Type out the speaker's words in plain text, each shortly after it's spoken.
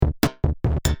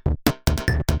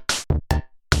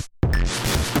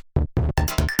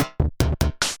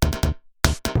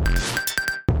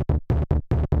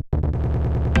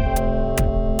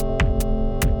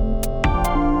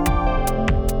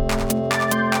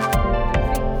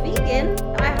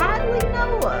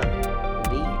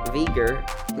burger.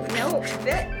 No,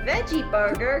 veggie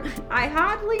burger. I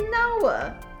hardly know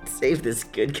her. Save this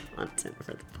good content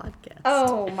for the podcast.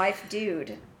 Oh, my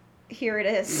dude. Here it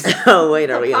is. Oh, wait,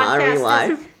 are we podcast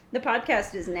live? The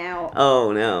podcast is now.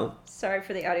 Oh, no. Sorry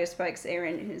for the audio spikes,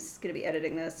 Aaron, who's going to be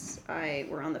editing this.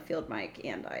 We're on the field mic,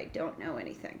 and I don't know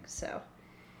anything, so.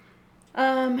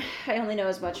 I only know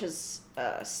as much as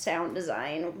sound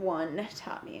design 1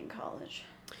 taught me in college.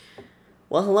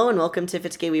 Well, hello and welcome to If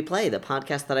It's Gay We Play, the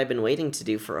podcast that I've been waiting to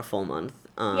do for a full month.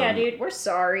 Yeah, dude, we're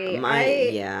sorry.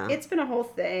 Yeah. It's been a whole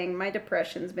thing. My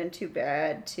depression's been too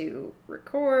bad to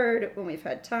record when we've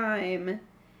had time.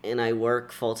 And I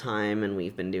work full-time, and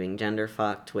we've been doing Gender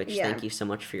Fucked, which thank you so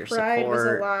much for your support. Pride was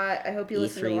a lot. I hope you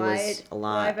listened to the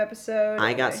live episode.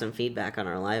 I got some feedback on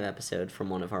our live episode from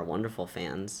one of our wonderful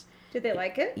fans. Did they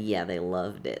like it? Yeah, they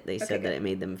loved it. They said that it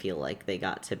made them feel like they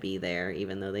got to be there,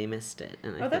 even though they missed it.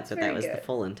 And I think that was the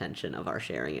full intention of our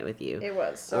sharing it with you. It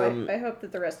was. So I hope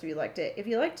that the rest of you liked it. If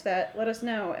you liked that, let us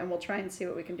know, and we'll try and see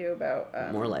what we can do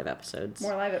about more live episodes.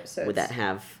 Would that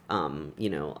have,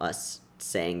 us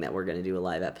saying that we're going to do a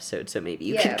live episode, so maybe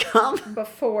you can come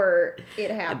before it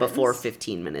happens. Before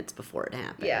 15 minutes before it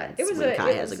happens. Yeah,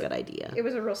 Kai has a good idea. It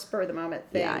was a real spur of the moment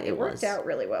thing. Yeah, it worked out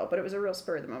really well, but it was a real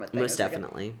spur of the moment thing. Most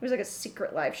definitely. It was like a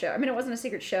secret live show. I mean, it wasn't a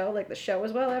secret show. Like, the show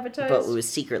was well advertised, but it was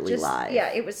secretly live.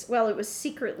 Yeah, it was. Well, it was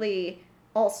secretly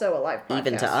also a live podcast.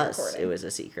 Even to us, recording. it was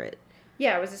a secret.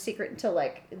 Yeah, it was a secret until,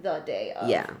 like, the day of.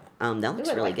 Yeah. That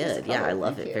looks really good. Yeah, I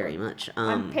love it very much.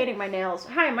 I'm painting my nails.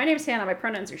 Hi, my name's Hannah. My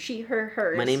pronouns are she, her,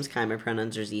 hers. My name's Kai. My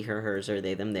pronouns are ze, her, hers, or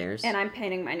they, them, theirs. And I'm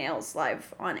painting my nails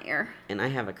live on air. And I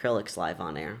have acrylics live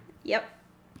on air. Yep.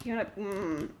 You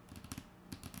wanna...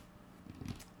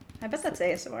 I bet that's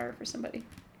ASMR for somebody.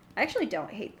 I actually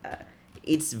don't hate that.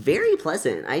 It's very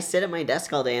pleasant. I sit at my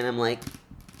desk all day and I'm like...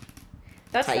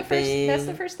 That's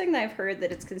the first thing that I've heard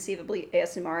that it's conceivably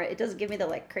ASMR. It doesn't give me the,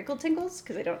 like, crinkle tingles,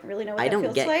 because I don't really know what that feels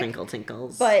like. I don't get crinkle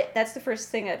tingles. But that's the first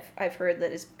thing I've heard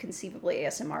that is conceivably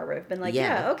ASMR, where I've been like,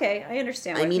 yeah okay, I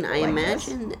understand why I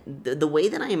imagine... The way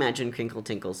that I imagine crinkle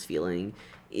tingles feeling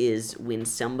is when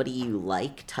somebody you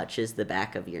like touches the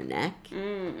back of your neck.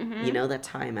 Mm-hmm. You know, that's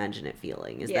how I imagine it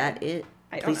feeling. Is that it?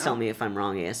 Please tell me if I'm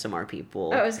wrong, ASMR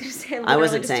people. I was going to say, I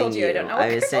wasn't saying you. I don't know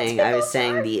I was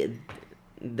saying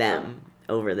them.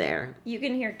 Over there. You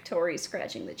can hear Tori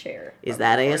scratching the chair. Is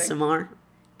that ASMR?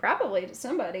 Probably to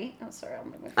somebody. Oh, sorry.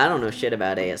 I don't know shit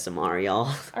about ASMR,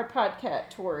 y'all. Our podcat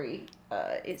Tori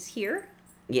is here.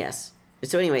 Yes.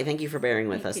 So anyway, thank you for bearing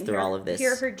with us through all of this.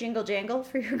 Hear her jingle jangle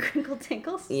for your crinkle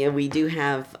tinkles. Yeah, we do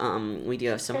have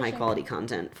some high quality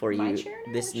content for you. My chair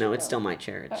now? No, it's still my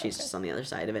chair. She's just on the other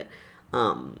side of it.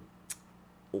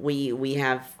 We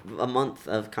have a month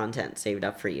of content saved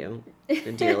up for you,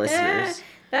 dear listeners.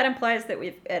 That implies that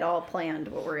we've at all planned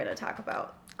what we're going to talk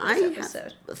about this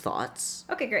episode. Have thoughts.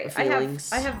 Okay, great.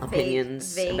 Feelings, I have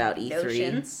opinions vague about E3.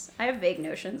 Notions. I have vague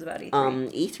notions about E3.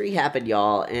 E3 happened,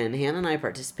 y'all, and Hannah and I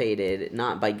participated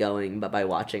not by going, but by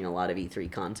watching a lot of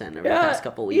E3 content over the past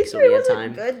couple weeks when we had time. E3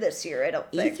 wasn't good this year, I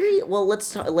don't think. E3. Well,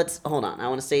 let's hold on. I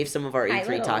want to save some of our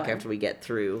E3 talk after we get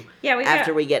through. Yeah,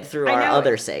 we get through our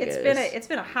other sagas. It's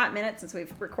been a hot minute since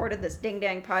we've recorded this ding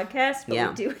dang podcast, but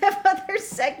we do have other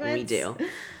segments. We do.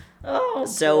 Oh,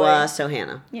 so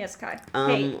Hannah. Yes, Kai.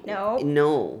 Hey,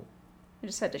 no. I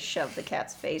just had to shove the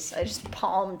cat's face. I just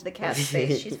palmed the cat's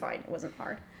face. She's fine. It wasn't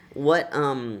hard.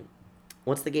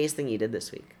 What's the gayest thing you did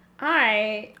this week?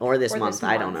 Or this month.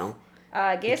 I don't know.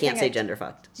 You can't say gender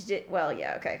fucked. Well,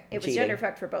 yeah, okay. It was gender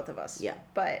fucked for both of us. Yeah.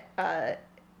 But I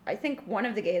think one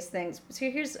of the gayest things... So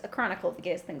here's a chronicle of the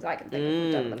gayest things I can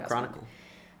think of. The chronicle.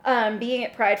 Being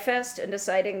at Pride Fest and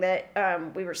deciding that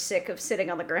we were sick of sitting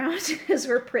on the ground because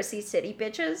we're prissy city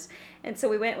bitches. And so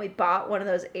we went and we bought one of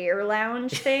those air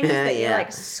lounge things that you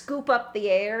like scoop up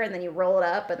the air and then you roll it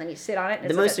up and then you sit on it. And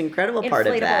the most incredible part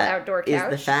of that is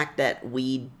the fact that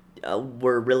we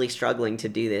were really struggling to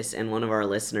do this, and one of our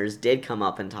listeners did come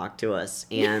up and talk to us.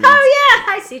 And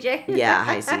hi CJ. Yeah,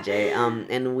 hi CJ.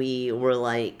 And we were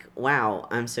like, wow,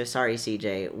 I'm so sorry,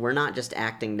 CJ. We're not just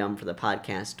acting dumb for the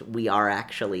podcast. We are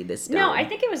actually this dumb. No, I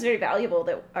think it was very valuable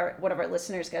that one of our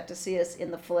listeners got to see us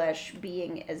in the flesh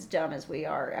being as dumb as we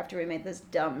are after we made this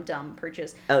dumb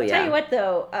purchase. Oh, yeah. Tell you what,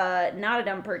 though, not a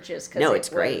dumb purchase. No, it's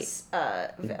great. Was,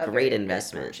 a great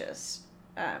investment. Purchase.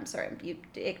 I'm sorry, you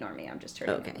ignore me. I'm just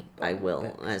turning. Okay, I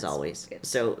will, as always.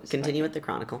 So, continue with the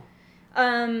chronicle.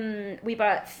 We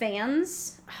bought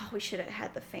fans. Oh, we should have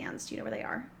had the fans. Do you know where they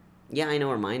are? Yeah, I know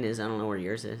where mine is. I don't know where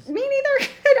yours is. Me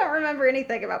neither. I don't remember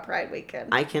anything about Pride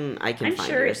Weekend. I can find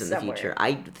yours in the future.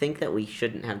 I think that we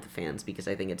shouldn't have the fans because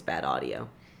I think it's bad audio.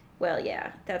 Well,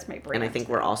 yeah, that's my brand. And I think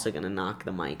we're also going to knock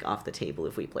the mic off the table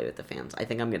if we play with the fans. I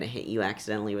think I'm going to hit you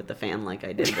accidentally with the fan like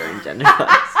I did during Gender Fucks.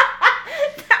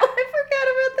 I forgot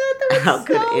about that. That was How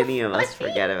could so any of us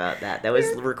forget about that? That was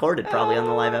recorded probably on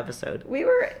the live episode. We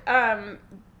were,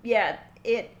 yeah,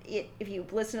 if you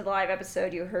listen to the live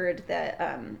episode, you heard that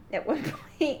at one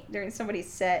point during somebody's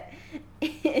set,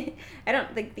 I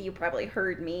don't think that you probably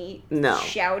heard me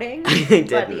shouting,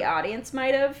 but the audience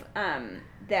might have,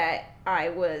 that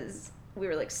we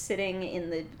were like sitting in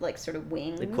the like sort of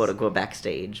wings. The quote unquote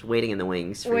backstage, waiting in the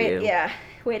wings for you. Yeah,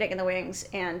 waiting in the wings.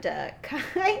 And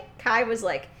Kai was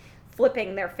like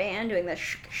flipping their fan, doing the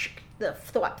the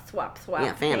thwap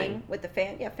thing with the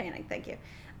fan. Yeah, fanning, thank you.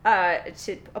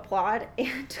 To applaud,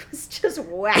 and was just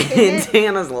whacking it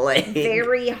Tana's leg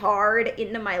very hard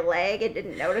into my leg. I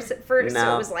didn't notice at first,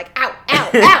 so it was like, ow,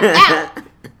 ow, ow, ow.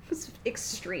 It was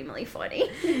extremely funny.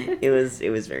 It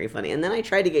was very funny. And then I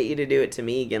tried to get you to do it to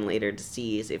me again later to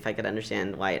see if I could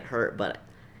understand why it hurt, but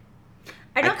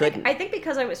I couldn't. I think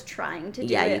because I was trying to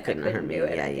do it, you couldn't hurt me. Do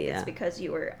it. I think it's because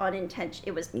you were unintentional.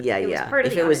 It was part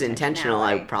of if it was intentional,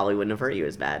 I probably wouldn't have hurt you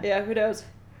as bad. Yeah, who knows?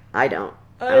 I don't.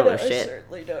 I don't know shit. I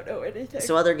certainly don't know anything.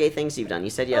 So other gay things you've done. You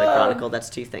said you had a chronicle. That's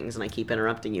 2 things, and I keep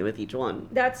interrupting you with each one.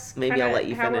 That's maybe I'll let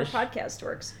you finish. How our podcast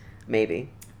works. Maybe.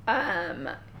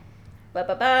 Yeah,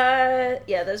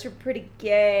 those are pretty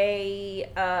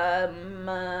gay.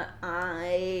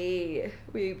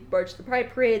 We marched the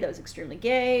Pride Parade. That was extremely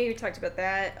gay. We talked about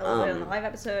that a little bit on the live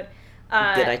episode.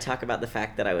 Did I talk about the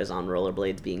fact that I was on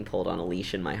rollerblades being pulled on a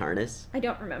leash in my harness? I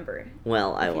don't remember.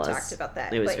 Well, I was. You talked about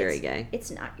that. It was very gay.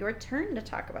 It's not your turn to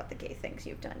talk about the gay things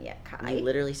you've done yet, Kai. You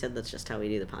literally said that's just how we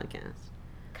do the podcast.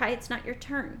 Kai, it's not your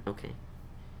turn. Okay.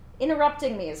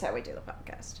 Interrupting me is how we do the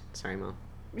podcast. Sorry, Mom.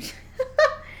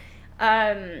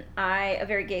 A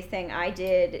very gay thing I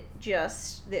did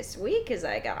just this week is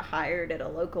I got hired at a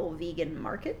local vegan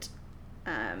market.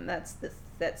 That's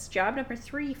job number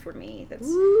 3 for me.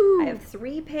 I have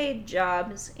 3 paid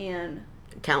jobs and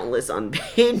countless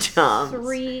unpaid jobs.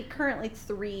 Currently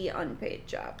 3 unpaid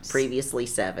jobs. Previously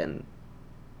 7.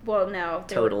 Well, no.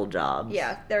 Total jobs.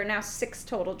 Yeah, there are now 6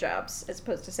 total jobs as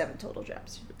opposed to 7 total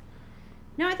jobs.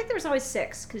 No, I think there was always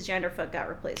 6 because Genderfuck got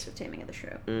replaced with Taming of the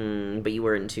Shrew. But you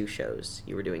were in 2 shows.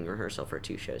 You were doing rehearsal for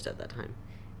 2 shows at that time.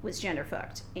 Was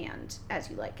Genderfucked and As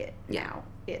You Like It. Yeah. Now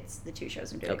it's the 2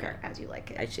 shows I'm doing are As You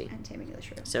Like It. I see. And Taming of the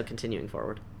Shrew. So continuing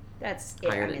forward. That's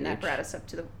it. I mean, that brought us up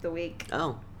to the week.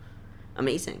 Oh,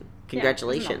 amazing!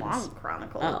 Congratulations. Yeah, it wasn't a long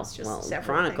chronicle. Oh, it's just well,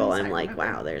 several chronicle. Things I'm like,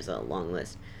 wow, there's a long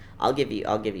list. I'll give you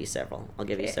several. I'll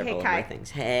give you several of my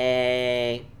things.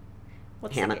 Hey,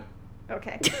 what's Hannah.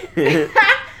 Okay.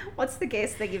 What's the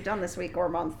gayest thing you've done this week or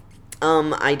month?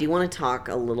 I do want to talk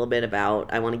a little bit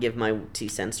about, I want to give my 2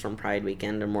 cents from Pride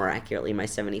Weekend, or more accurately, my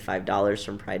 $75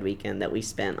 from Pride Weekend that we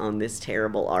spent on this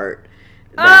terrible art.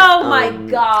 That, my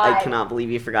God. I cannot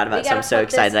believe you forgot about it, so I'm so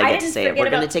excited I get to say it. We're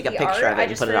going to take a picture of it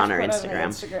and put it on our Instagram.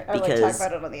 Because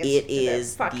it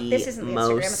is the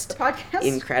most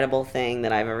incredible thing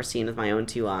that I've ever seen with my own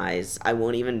 2 eyes. I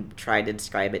won't even try to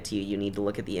describe it to you. You need to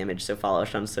look at the image, so follow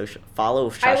us on social media. I will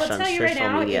tell you right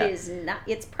now,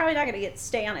 it's probably not going to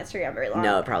stay on Instagram very long.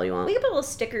 No, it probably won't. We can put little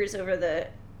stickers over the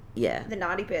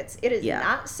naughty bits. It is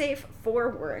not safe for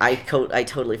work. I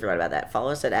totally forgot about that.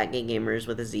 Follow us at @GayGamers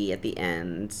with a Z at the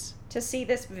end. To see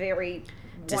this very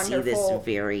wonderful, see this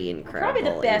very incredible probably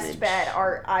the best image. bad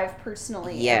art I've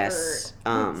personally ever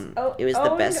it was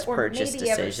the best purchase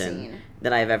decision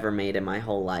that I've ever made in my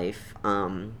whole life.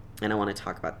 And I want to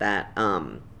talk about that. I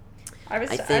was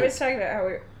talking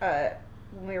about how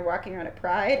when we were walking around at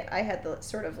Pride, I had the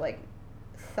sort of like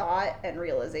thought and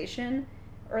realization,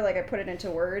 or like I put it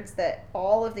into words, that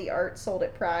all of the art sold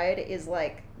at Pride is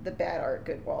like the Bad Art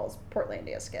Good Walls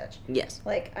Portlandia sketch. Yes.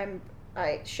 Like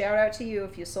I shout out to you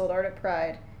if you sold art at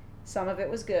Pride. Some of it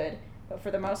was good, but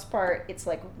for the most part, it's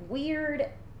like weird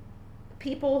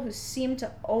people who seem to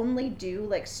only do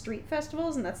like street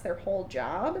festivals and that's their whole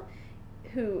job,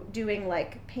 who doing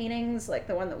like paintings like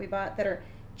the one that we bought that are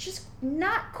just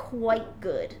not quite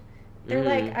good. They're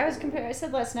like, I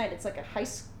said last night, it's like a high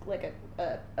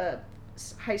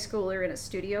schooler in a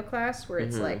studio class where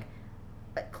it's like,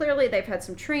 clearly they've had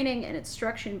some training and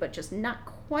instruction, but just not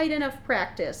quite enough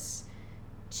practice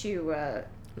to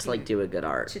do a good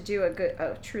art. To do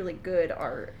a truly good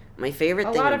art. My favorite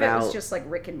thing about... A lot of it was just like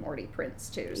Rick and Morty prints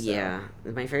too. So. Yeah.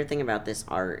 My favorite thing about this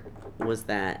art was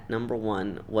that, number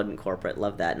 1, wasn't corporate,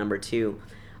 love that. Number 2,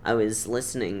 I was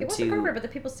listening it wasn't corporate, but the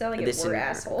people selling it were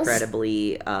assholes.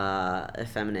 Incredibly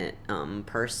effeminate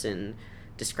person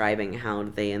describing how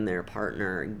they and their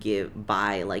partner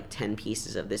buy like 10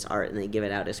 pieces of this art and they give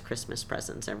it out as Christmas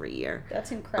presents every year.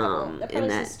 That's incredible. That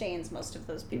probably sustains most of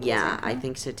those people. Yeah, I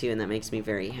think so too, and that makes me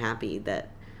very happy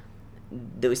that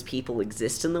those people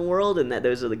exist in the world and that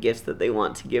those are the gifts that they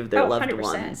want to give their loved 100%.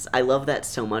 Ones. I love that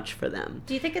so much for them.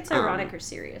 Do you think it's ironic or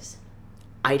serious?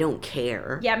 I don't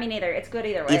care. Yeah, me neither. It's good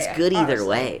either way. It's good either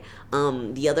way.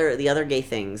 The other gay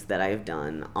things that I've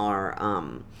done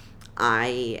are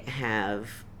I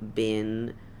have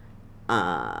been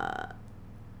the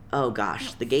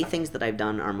gay things that I've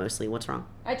done are mostly what's wrong?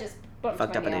 I just bumped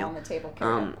my nail on the table.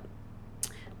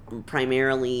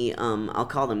 Primarily, I'll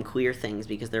call them queer things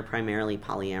because they're primarily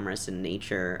polyamorous in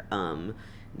nature.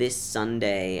 This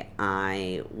Sunday,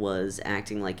 I was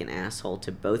acting like an asshole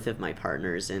to both of my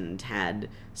partners and had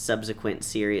subsequent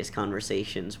serious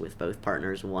conversations with both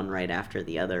partners, one right after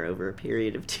the other, over a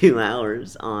period of 2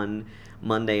 hours on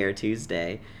Monday or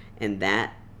Tuesday. And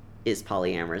that is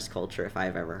polyamorous culture, if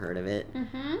I've ever heard of it.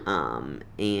 Mm-hmm.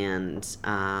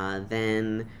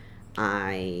 Then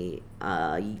I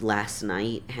last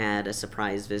night had a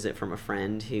surprise visit from a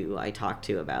friend who I talked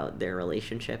to about their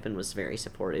relationship and was very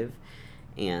supportive,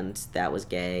 and that was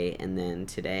gay. And then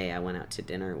today I went out to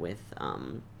dinner with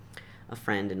a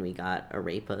friend and we got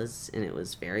arepas and it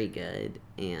was very good,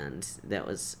 and that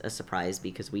was a surprise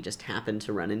because we just happened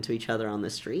to run into each other on the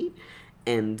street.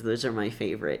 And those are my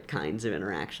favorite kinds of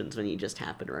interactions, when you just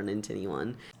happen to run into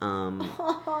anyone.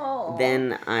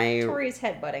 Then I Tori's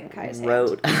headbutting Kai's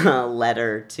wrote a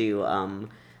letter to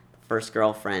first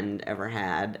girlfriend ever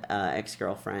had,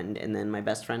 ex-girlfriend, and then my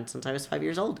best friend since I was 5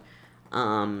 years old.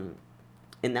 And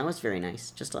that was very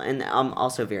nice. And I'm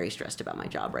also very stressed about my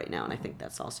job right now, and I think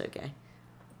that's also gay.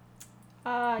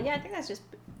 Yeah, I think that's just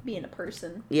being a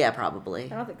person. Yeah, probably. I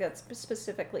don't think that's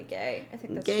specifically gay. I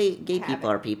think that's gay people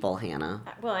are people, Hannah.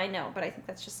 Well, I know, but I think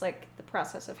that's just like the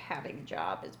process of having a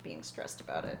job is being stressed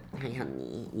about it. Hey,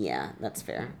 honey. Yeah, that's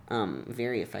fair.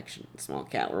 Very affectionate small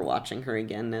cat. We're watching her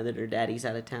again now that her daddy's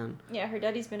out of town. Yeah, her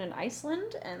daddy's been in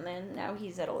Iceland, and then now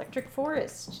he's at Electric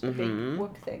Forest. The big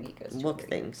Wook thing he goes to. Wook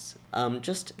things.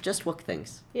 Just Wook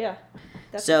things. Yeah.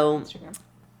 That's so.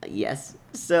 Yes.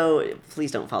 So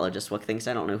please don't follow Just Wook Things.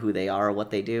 I don't know who they are or what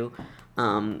they do.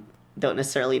 Don't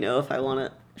necessarily know if I want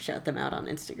to shout them out on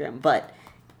Instagram. But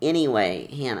anyway,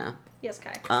 Hannah. Yes,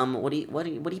 Kai. What are you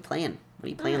playing? What are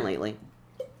you playing lately?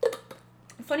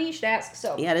 Funny you should ask.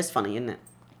 So yeah, it is funny, isn't it?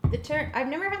 I've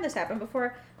never had this happen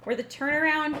before, where the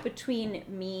turnaround between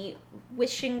me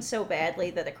wishing so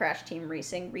badly that a Crash Team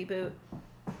Racing reboot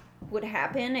would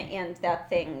happen and that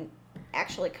thing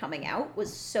actually coming out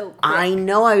was so quick. I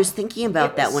know, I was thinking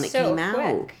about that when it came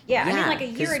out. Yeah, I mean like a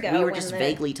year ago. We were just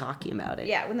vaguely talking about it.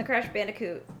 Yeah, when the Crash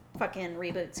Bandicoot fucking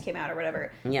reboots came out or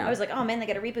whatever. Yeah. I was like, oh man, they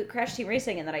got to reboot Crash Team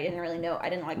Racing, and then I didn't really know. I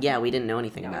didn't like. Yeah, we didn't know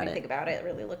anything about it.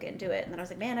 Really look into it, and then I was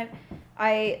like, man,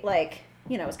 I like,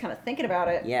 was kind of thinking about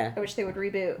it. Yeah. I wish they would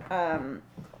reboot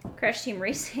Crash Team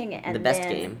Racing and the best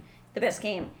game. The best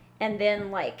game, and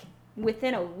then like.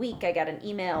 Within a week, I got an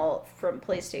email from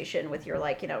PlayStation with your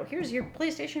here's your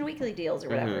PlayStation weekly deals or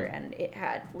whatever, and it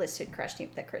had listed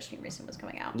that Crash Team Racing was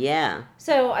coming out. Yeah.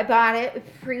 So I bought it,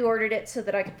 pre-ordered it so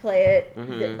that I could play it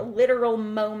the literal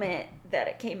moment that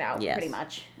it came out, pretty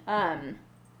much. And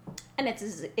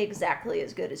it's exactly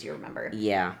as good as you remember.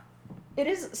 Yeah. It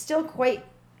is still quite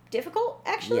difficult,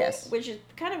 actually. Yes. Which is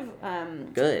kind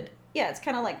of good. Yeah, it's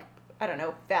kind of like, I don't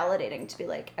know, validating to be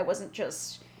like, I wasn't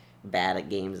just bad at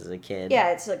games as a kid.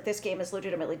 Yeah, it's like this game is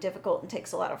legitimately difficult and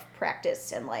takes a lot of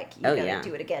practice, and like you gotta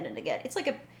do it again and again. It's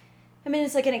like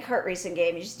it's like any kart racing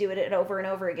game. You just do it over and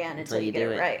over again until you get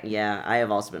it right. Yeah, I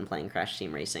have also been playing Crash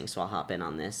Team Racing, so I'll hop in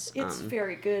on this. It's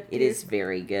very good. It is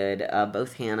very good.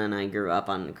 Both Hannah and I grew up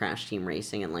on Crash Team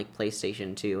Racing and like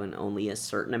PlayStation 2 and only a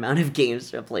certain amount of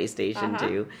games for PlayStation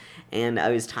 2. And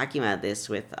I was talking about this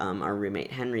with our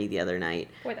roommate Henry the other night.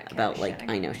 Boy, that cat about is like shedding.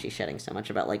 I know she's shedding so much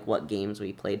about like what games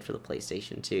we played for the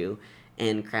PlayStation 2,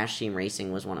 and Crash Team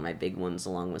Racing was one of my big ones,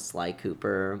 along with Sly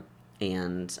Cooper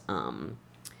and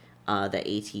the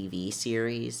ATV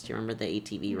series. Do you remember the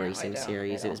ATV racing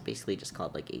series? It was basically just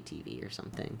called like ATV or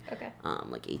something. Okay.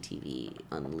 Like ATV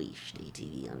Unleashed,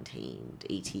 ATV Untamed,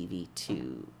 ATV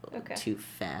 2, Too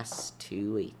Fast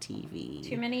 2 ATV.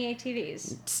 Too many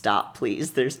ATVs. Stop,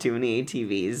 please. There's too many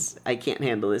ATVs. I can't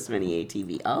handle this many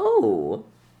ATV. Oh!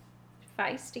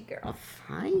 Feisty girl. A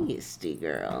feisty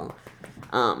girl.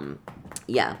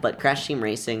 Yeah, but Crash Team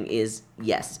Racing is,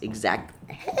 yes,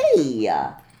 Hey!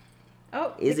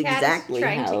 Oh, is the cat exactly is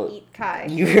trying how to eat Kai.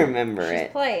 You remember she's it.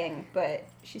 She's playing, but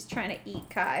she's trying to eat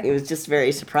Kai. It was just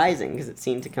very surprising because it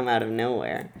seemed to come out of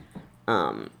nowhere.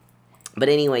 But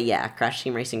anyway, yeah, Crash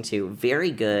Team Racing 2,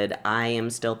 very good. I am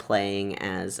still playing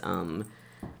as, I'm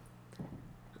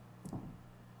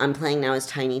playing now as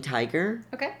Tiny Tiger.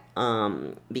 Okay.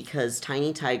 Because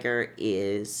Tiny Tiger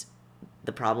is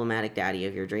the problematic daddy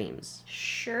of your dreams.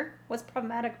 Sure. What's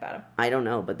problematic about him? I don't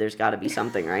know, but there's got to be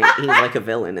something, right? He's like a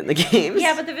villain in the games.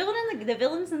 Yeah, but the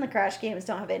villains in the Crash games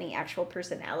don't have any actual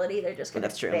personality. They're just kind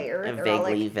of there. They're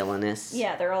vaguely villainous.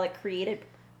 Yeah, they're all like created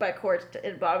by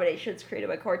abominations created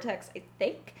by Cortex, I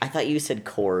think. I thought you said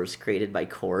cores created by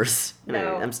cores.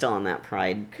 No. I'm still on that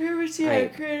pride.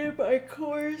 Created by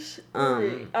cores.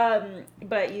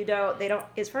 But they don't,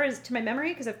 as far as to my memory,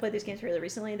 because I've played these games really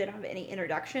recently, they don't have any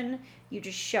introduction. You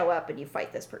just show up and you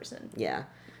fight this person. Yeah.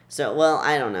 So, well,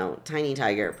 I don't know. Tiny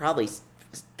Tiger, probably,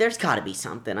 there's got to be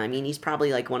something. I mean, he's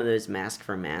probably like one of those mask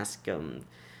for mask,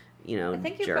 I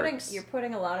think you're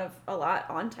putting a lot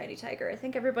on Tiny Tiger. I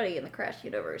think everybody in the Crash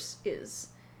universe is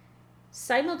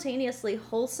simultaneously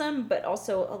wholesome, but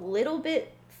also a little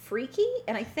bit freaky.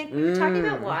 And I think we were talking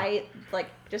about why, like,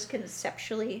 just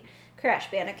conceptually, Crash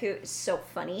Bandicoot is so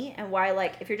funny, and why,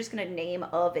 like, if you're just gonna name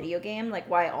a video game, like,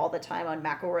 why all the time on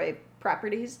McElroy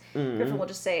properties, Griffin will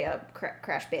just say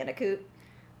Crash Bandicoot.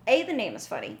 A, the name is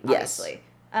funny, obviously.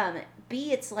 Yes.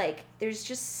 B, it's like, there's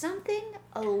just something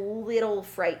a little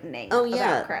frightening about Crash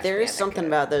Bandicoot. There is something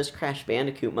about those Crash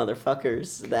Bandicoot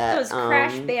motherfuckers that... Those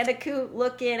Crash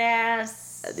Bandicoot-looking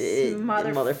ass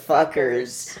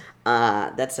motherfuckers.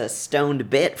 That's a stoned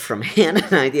bit from Hannah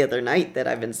and I the other night that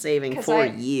I've been saving for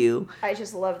you. I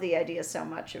just love the idea so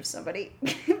much of somebody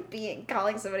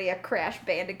calling somebody a Crash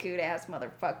Bandicoot-ass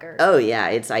motherfucker. Oh, yeah,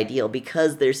 it's ideal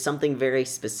because there's something very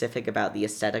specific about the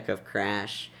aesthetic of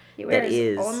Crash. He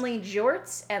wears only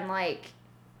jorts and, like,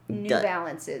 New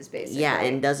Balances, basically. Yeah,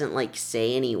 and doesn't, like,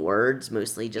 say any words,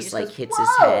 mostly just like, hits his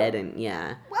head and,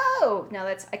 yeah. Whoa! No,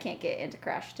 I can't get into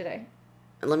Crash today.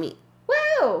 Let me...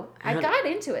 Whoa! I got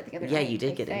into it the other night. Yeah, you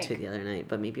did get into it the other night,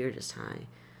 but maybe you're just high.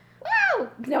 Whoa!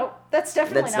 No, that's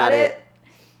definitely not it.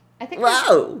 I think...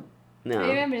 Whoa! No.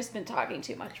 Maybe I've just been talking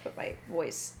too much, but my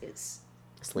voice is...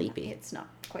 Sleepy. It's not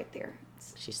quite there.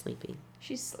 She's sleepy.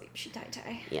 She's asleep. She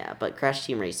tie. Yeah, but Crash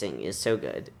Team Racing is so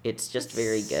good. It's just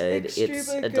very good. It's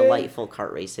a delightful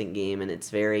kart racing game, and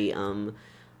it's very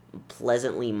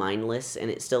pleasantly mindless, and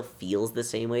it still feels the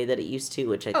same way that it used to,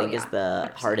 which I think is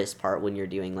the 100%. Hardest part when you're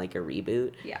doing like a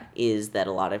reboot. Yeah. Is that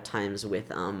a lot of times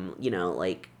with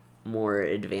like more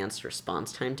advanced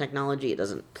response time technology, it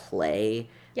doesn't play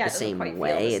the same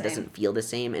way. It doesn't feel the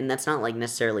same, and that's not like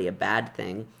necessarily a bad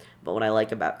thing. But what I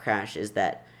like about Crash is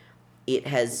that it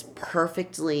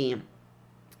perfectly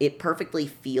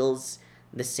feels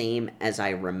the same as I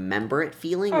remember it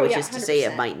feeling, which is to 100%. say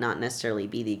it might not necessarily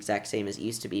be the exact same as it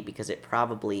used to be, because it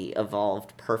probably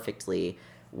evolved perfectly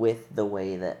with the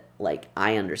way that, like,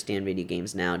 I understand video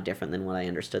games now different than what I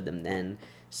understood them then.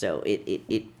 So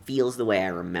it feels the way I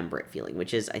remember it feeling,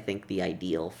 which is, I think, the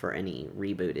ideal for any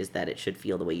reboot, is that it should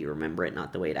feel the way you remember it,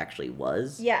 not the way it actually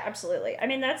was. Yeah, absolutely. I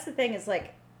mean, that's the thing, is,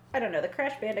 like, I don't know, the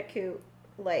Crash Bandicoot,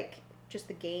 like, just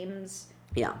the games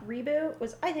reboot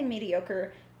was, I think,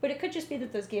 mediocre, but it could just be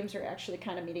that those games are actually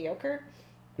kind of mediocre.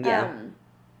 Yeah.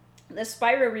 The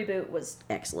Spyro reboot was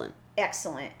excellent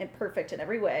and perfect in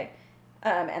every way.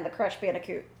 And the Crash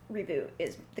Bandicoot reboot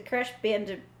is the Crash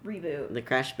Bandicoot.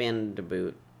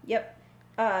 Yep.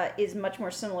 Is much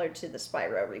more similar to the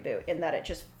Spyro reboot in that it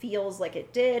just feels like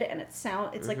it did, and it's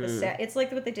like it's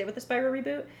like what they did with the Spyro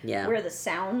reboot. Yeah. Where the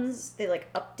sounds, they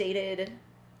like updated.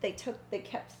 They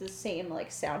kept the same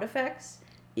like sound effects.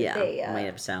 Yeah, made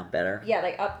it sound better. Yeah,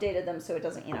 they updated them so it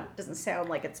doesn't sound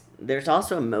like it's... There's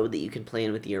also a mode that you can play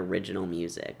in with the original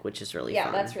music, which is really fun.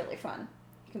 Yeah, that's really fun.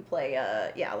 You can play,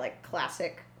 like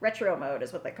classic retro mode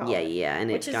is what they call it. Yeah,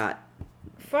 and it's got...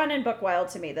 fun and buck wild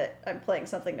to me that I'm playing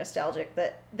something nostalgic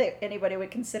that anybody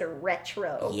would consider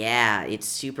retro. Yeah, it's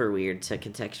super weird to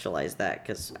contextualize that,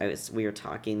 because we were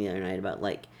talking the other night about,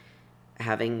 like,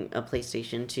 having a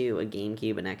PlayStation 2, a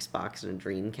GameCube, an Xbox, and a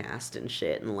Dreamcast and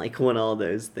shit, and, like, what all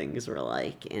those things were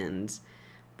like. And,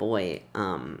 boy,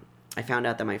 I found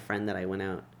out that my friend that I went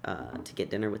out to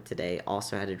get dinner with today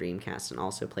also had a Dreamcast and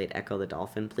also played Echo the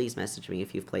Dolphin. Please message me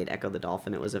if you've played Echo the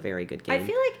Dolphin. It was a very good game. I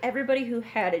feel like everybody who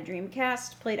had a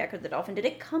Dreamcast played Echo the Dolphin. Did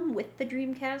it come with the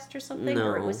Dreamcast or something? No.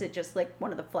 Or was it just like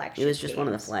one of the flagship games? It was just one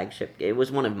of the flagship... It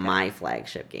was one of my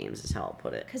flagship games, is how I'll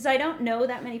put it. Because I don't know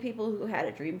that many people who had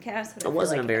a Dreamcast. It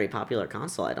wasn't a very popular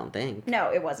console, I don't think.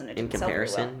 No, it wasn't. In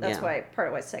comparison, well. That's why part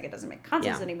of why Sega doesn't make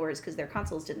consoles anymore is because their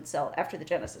consoles didn't sell... After the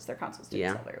Genesis, their consoles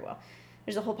didn't sell very well.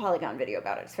 There's a whole Polygon video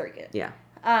about it. It's very good. Yeah.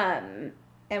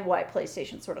 and why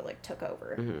PlayStation sort of like took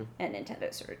over and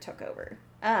Nintendo sort of took over.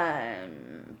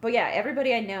 But yeah,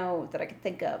 everybody I know that I can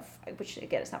think of, which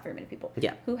again, it's not very many people,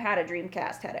 who had a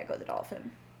Dreamcast had Ecco the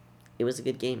Dolphin. It was a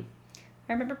good game.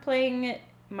 I remember playing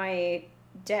my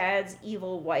dad's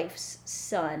evil wife's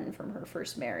son from her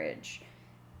first marriage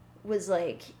was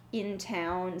like in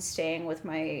town staying with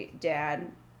my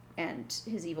dad and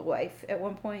his evil wife at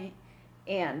one point.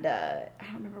 And I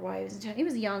don't remember why he was in town. He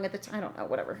was young at the time. I don't know.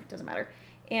 Whatever. It doesn't matter.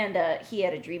 And he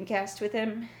had a Dreamcast with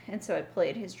him. And so I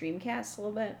played his Dreamcast a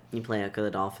little bit. You play Ecco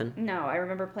the Dolphin? No, I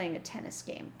remember playing a tennis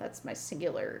game. That's my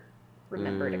singular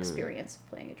remembered experience of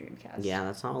playing a Dreamcast. Yeah,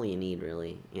 that's all you need,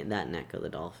 really. That and Ecco the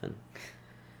Dolphin.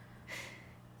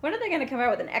 When are they going to come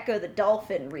out with an Ecco the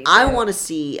Dolphin reboot? I want to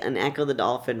see an Ecco the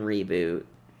Dolphin reboot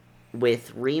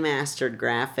with remastered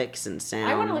graphics and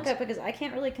sound. I want to look up because I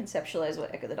can't really conceptualize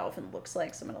what Ecco the Dolphin looks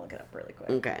like, so I'm going to look it up really quick.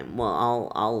 Okay,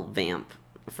 well, I'll vamp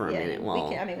for a minute while...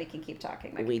 we can keep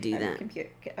talking.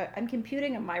 I'm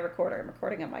computing on my recorder. I'm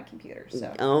recording on my computer,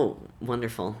 so... Oh,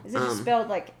 wonderful. Is it just spelled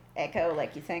like Echo,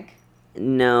 like you think?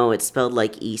 No, it's spelled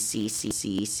like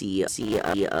ECCCCCO,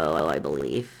 I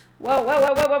believe.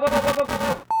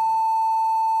 Whoa.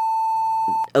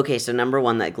 Okay, so number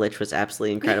one, that glitch was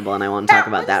absolutely incredible, and I want to talk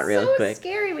about that real quick. That was so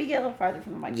scary. We get a little farther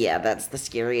from the mic. Yeah, that's the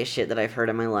scariest shit that I've heard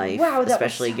in my life. Wow,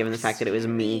 especially given the fact that it was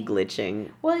me glitching.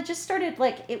 Well, it just started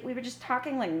we were just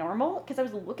talking like normal because I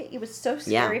was looking. It was so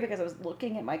scary because I was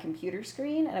looking at my computer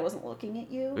screen and I wasn't looking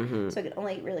at you, so I could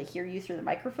only really hear you through the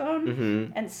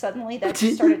microphone. And suddenly that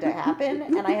just started to happen,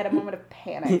 and I had a moment of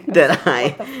panic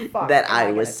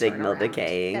I was signal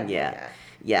decaying.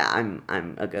 Yeah,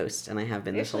 I'm a ghost, and I have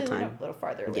been this whole time. A little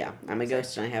farther away. Yeah, I'm a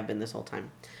ghost, and I have been this whole time.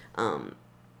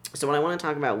 So what I want to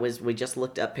talk about was we just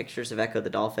looked up pictures of Ecco the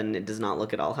Dolphin. It does not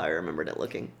look at all how I remembered it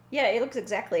looking. Yeah, it looks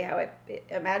exactly how I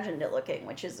imagined it looking,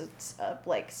 which is it's a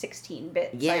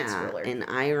 16-bit side scroller. And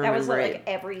I remember that was what like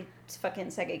every fucking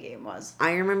Sega game was.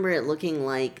 I remember it looking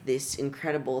like this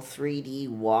incredible 3D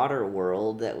water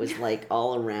world that was like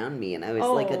all around me, and I was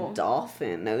like a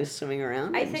dolphin. I was swimming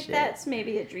around. I think that's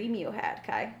maybe a dream you had,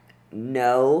 Kai.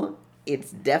 No.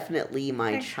 It's definitely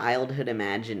my childhood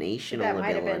imaginational abilities. That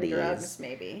might have been drugs,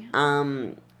 maybe.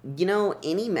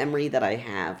 Any memory that I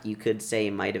have, you could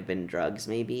say might have been drugs,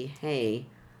 maybe. Hey,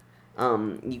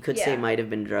 you could say might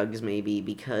have been drugs, maybe,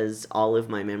 because all of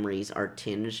my memories are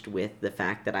tinged with the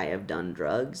fact that I have done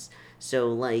drugs. So,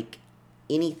 like,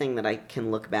 anything that I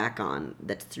can look back on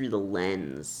that's through the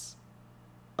lens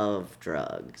of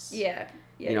drugs. Yeah.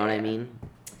 You know what I mean?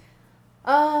 Is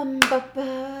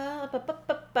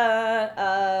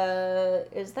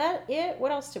that it?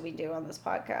 What else did we do on this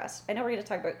podcast? I know we're going to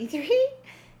talk about E3.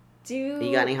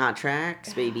 You got any hot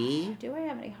tracks, baby? Do I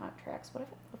have any hot tracks? What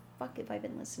the fuck have I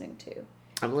been listening to?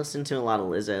 I've listened to a lot of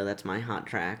Lizzo. That's my hot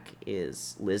track,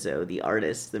 is Lizzo, the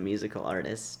artist, the musical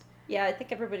artist. Yeah, I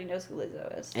think everybody knows who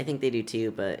Lizzo is. I think they do too,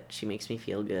 but she makes me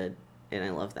feel good, and I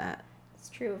love that. It's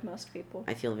true of most people.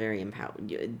 I feel very empowered.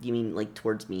 You mean like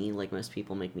towards me, like most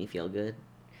people make me feel good?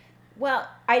 Well,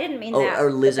 I didn't mean that.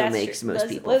 Or Lizzo makes most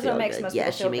people feel good.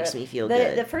 Yeah, she makes me feel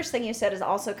good. The first thing you said is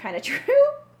also kind of true.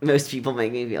 Most people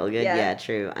make me feel good. Yeah,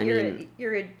 true.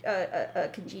 You're a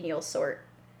congenial sort.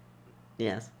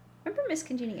 Yes. Remember Miss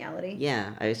Congeniality?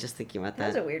 Yeah, I was just thinking about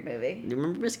that. That was a weird movie. You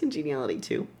remember Miss Congeniality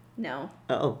too? No.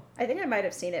 Oh. I think I might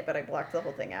have seen it, but I blocked the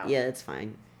whole thing out. Yeah, it's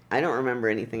fine. I don't remember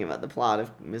anything about the plot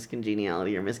of Miss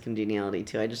Congeniality or Miss Congeniality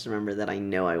 2. I just remember that I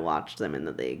know I watched them and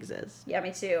that they exist. Yeah,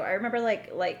 me too. I remember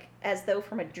like as though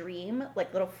from a dream,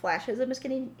 like little flashes of Miss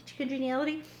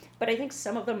Congeniality, but I think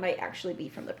some of them might actually be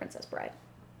from The Princess Bride.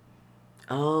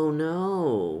 Oh,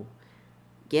 no.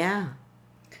 Yeah.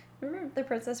 Remember The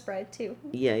Princess Bride too?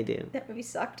 Yeah, I do. That movie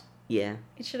sucked. Yeah.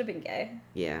 It should have been gay.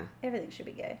 Yeah. Everything should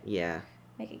be gay. Yeah.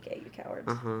 Make it gay, you cowards.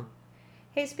 Uh-huh.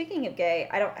 Hey, speaking of gay,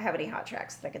 I don't have any hot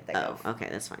tracks that I can think of. Oh, okay,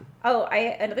 that's fine. Oh,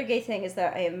 another gay thing is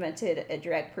that I invented a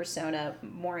drag persona.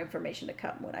 More information to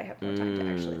come when I have more time to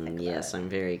actually think about it. Yes, I'm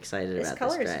very excited about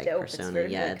this drag persona.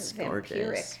 It's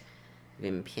gorgeous.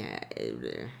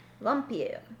 Vampire.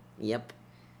 Vampire. Yep.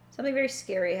 Something very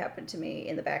scary happened to me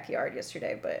in the backyard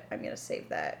yesterday, but I'm going to save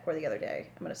that, or the other day.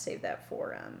 I'm going to save that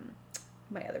for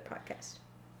my other podcast.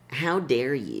 How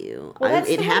dare you? Well,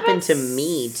 it happened to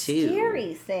me, too.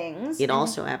 Scary things. It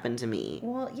also happened to me.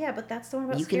 Well, yeah, but that's the one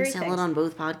about scary things. You can sell it on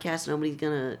both podcasts. Nobody's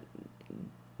going to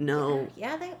know.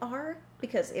 Yeah, they are.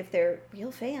 Because if they're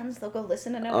real fans, they'll go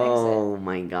listen to No Exit. Oh,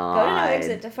 my God. Go to No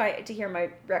Exit to hear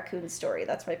my raccoon story.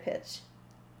 That's my pitch.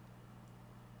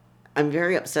 I'm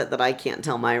very upset that I can't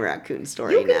tell my raccoon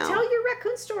story now. You can tell your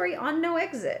raccoon story on No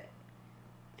Exit.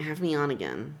 Have me on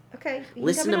again. Okay.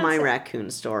 Listen to my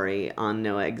raccoon story on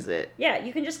No Exit. Yeah,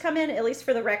 you can just come in, at least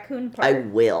for the raccoon part. I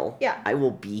will. Yeah. I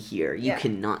will be here. You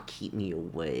cannot keep me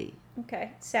away.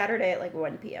 Okay. Saturday at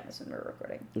 1 p.m. is when we're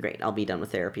recording. Great. I'll be done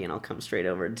with therapy and I'll come straight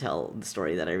over and tell the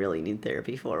story that I really need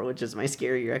therapy for, which is my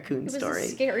scary raccoon story. It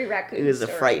was a scary raccoon story. It was a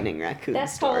frightening raccoon story.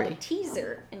 That's called a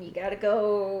teaser, and you gotta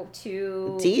go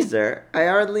to... Teaser? I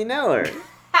hardly know her.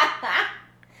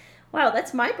 Wow,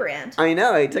 that's my brand. I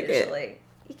know, I took it.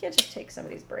 You can't just take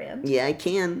somebody's brand. Yeah, I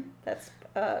can. That's,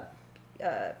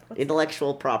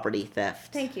 intellectual property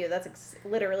theft. Thank you. That's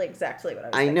literally exactly what I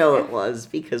was thinking. I know it was,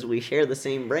 because we share the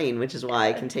same brain, which is why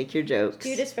I can take your jokes.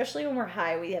 Dude, especially when we're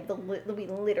high, we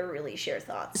literally share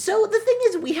thoughts. So the thing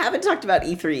is, we haven't talked about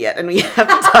E3 yet, and we have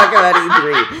to talk about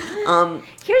E3.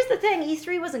 Here's the thing,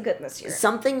 E3 wasn't good this year.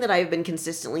 Something that I've been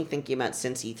consistently thinking about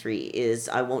since E3 is,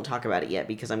 I won't talk about it yet,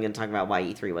 because I'm going to talk about why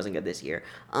E3 wasn't good this year.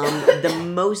 The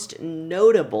most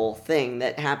notable thing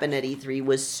that happened at E3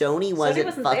 was Sony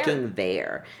wasn't fucking there.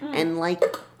 And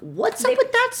what's up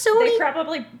with that, Sony? They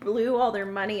probably blew all their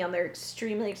money on their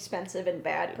extremely expensive and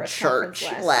bad press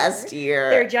conference last year.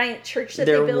 Their giant church that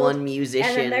they built. Their one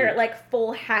musician. And then their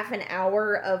full half an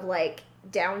hour of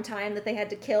downtime that they had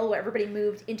to kill where everybody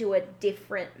moved into a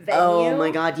different venue. Oh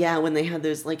my god, yeah, when they had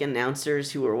those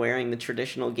announcers who were wearing the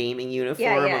traditional gaming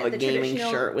uniform of a gaming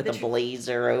shirt with a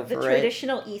blazer over it. The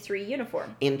traditional E3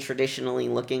 uniform. And traditionally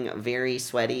looking very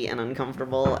sweaty and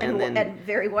uncomfortable and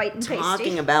very white and pasty.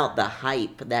 Talking about the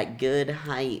hype, that good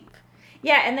hype.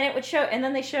 Yeah, and then it would show, and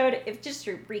then they showed, just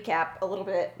to recap a little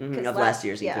bit. Of last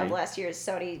year's E3. Yeah, of last year's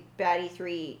Sony Bad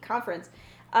E3 conference.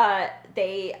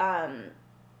 They,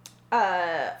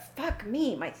 fuck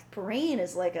me, my brain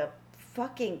is like a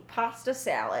fucking pasta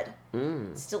salad.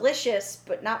 It's delicious,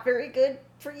 but not very good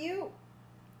for you.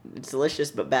 It's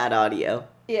delicious, but bad audio.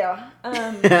 Yeah.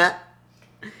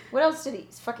 What else did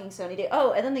fucking Sony do?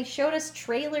 Oh, and then they showed us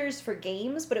trailers for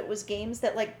games, but it was games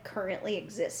that currently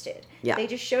existed. Yeah. They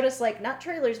just showed us not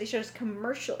trailers, they showed us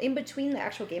in between the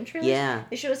actual game trailers. Yeah.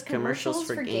 They showed us commercials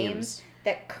for games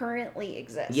that currently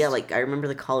exist. Yeah, I remember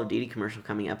the Call of Duty commercial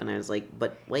coming up, and I was like,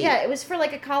 but wait. Yeah, it was for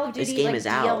a Call of Duty this game is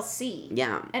DLC. Out.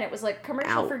 Yeah. And it was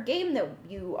commercial for game that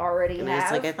you already have.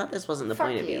 And it's I thought this wasn't the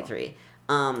point of E3.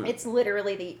 It's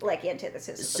literally the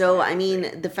antithesis. So I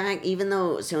mean, the fact, even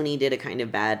though Sony did a kind of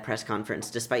bad press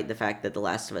conference, despite the fact that The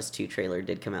Last of Us 2 trailer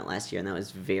did come out last year, and that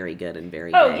was very good and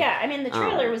very. Oh yeah, I mean the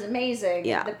trailer was amazing.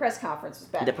 Yeah. The press conference was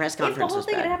bad. The press conference was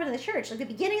bad. The whole thing that happened in the church, the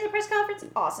beginning of the press conference,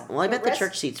 awesome. Well, I bet the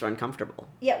church seats were uncomfortable.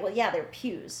 Yeah, well, yeah, they're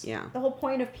pews. Yeah. The whole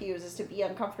point of pews is to be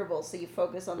uncomfortable, so you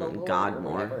focus on the Lord God or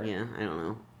more. whatever. Yeah, I don't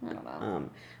know. I don't know.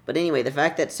 But anyway, the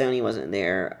fact that Sony wasn't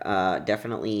there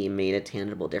definitely made a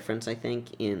tangible difference, I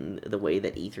think, in the way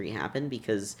that E3 happened,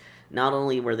 because not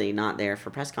only were they not there for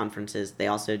press conferences, they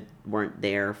also weren't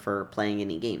there for playing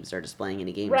any games or displaying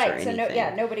any games or anything. Right,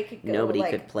 so nobody could go, nobody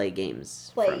could play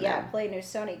games. Play new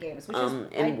Sony games, which is...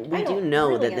 And we do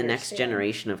know that the next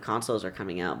generation of consoles are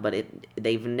coming out, but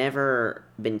they've never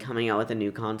been coming out with a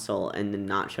new console and then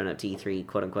not shown up to E3,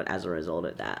 quote-unquote, as a result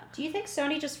of that. Do you think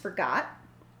Sony just forgot?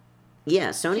 Yeah,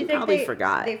 Sony probably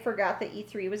forgot. They forgot that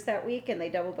E3 was that week, and they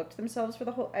double booked themselves for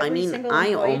the whole.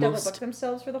 Double booked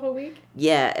themselves for the whole week.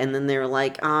 Yeah, and then they were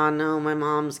like, "Oh no, my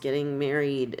mom's getting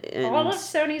married." And all of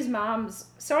Sony's mom was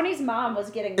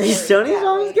getting married. Sony's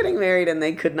mom was getting married, and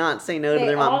they could not say no to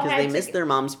their mom because they missed their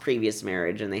mom's previous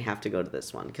marriage, and they have to go to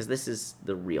this one because this is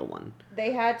the real one.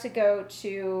 They had to go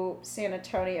to San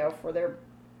Antonio for their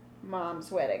mom's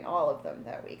wedding, all of them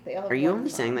that week. Are you only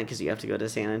saying that because you have to go to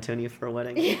San Antonio for a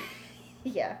wedding?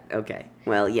 Yeah. Okay.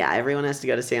 Well, yeah, everyone has to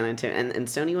go to San Antonio. And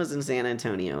Sony was in San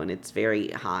Antonio, and it's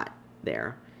very hot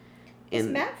there. This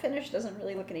matte finish doesn't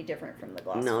really look any different from the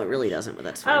gloss finish. It really doesn't, but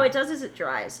that's fine. Oh, it does as it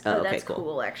dries. Oh, okay, that's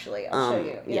cool, actually. I'll show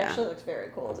you. It actually looks very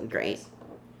cool as it dries.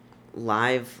 Great.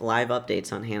 Live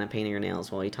updates on Hannah painting her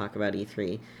nails while we talk about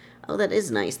E3. Oh, that is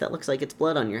nice. That looks like it's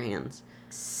blood on your hands.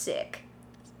 Sick.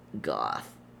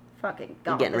 Goth. Fucking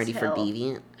goth. You getting ready for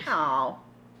Deviant? Oh.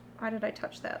 Why did I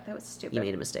touch that? That was stupid. You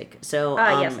made a mistake. So,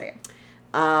 yes,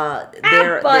 I am.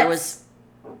 There was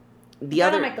the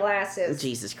other. One of my glasses.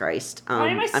 Jesus Christ. Why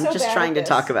am I so I'm just bad trying at to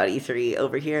talk about E3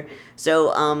 over here.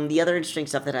 So, the other interesting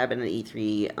stuff that happened at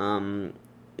E3,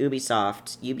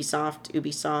 Ubisoft.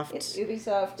 It's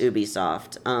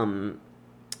Ubisoft.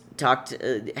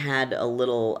 Had a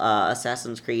little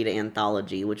Assassin's Creed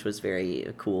anthology, which was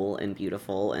very cool and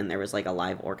beautiful, and there was a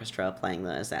live orchestra playing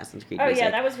the Assassin's Creed music. Oh yeah,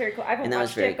 that was very cool. I haven't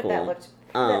watched it, but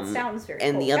that sounds very cool.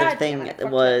 And the other thing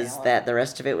was that the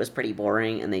rest of it was pretty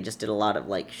boring, and they just did a lot of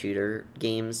shooter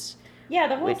games. Yeah,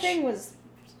 the whole thing was...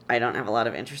 I don't have a lot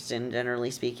of interest in, generally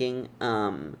speaking.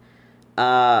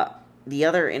 the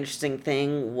other interesting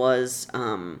thing was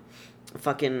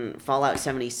fucking Fallout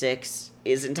 76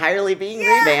 is entirely being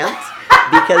revamped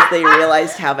because they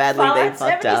realized how badly they fucked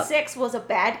up. Fallout 76 was a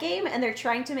bad game, and they're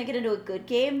trying to make it into a good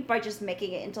game by just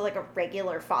making it into like a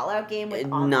regular Fallout game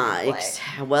with online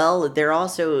play. Well, they're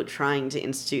also trying to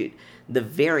institute the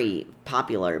very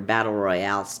popular Battle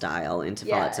Royale style into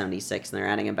Fallout 76, and they're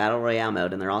adding a Battle Royale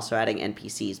mode, and they're also adding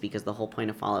NPCs, because the whole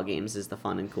point of Fallout games is the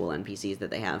fun and cool NPCs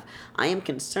that they have. I am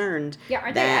concerned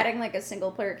aren't they adding like a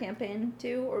single-player campaign,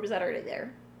 too? Or was that already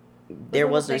there? There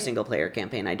was no single-player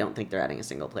campaign. I don't think they're adding a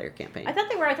single-player campaign. I thought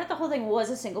they were. I thought the whole thing was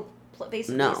a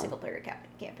basically a single-player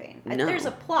campaign. No. There's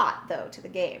a plot, though, to the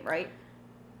game, right?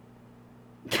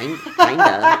 Kinda.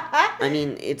 I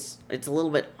mean, it's a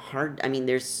little bit hard. I mean,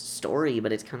 there's story,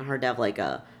 but it's kind of hard to have like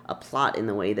a plot in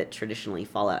the way that traditionally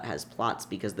Fallout has plots,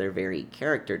 because they're very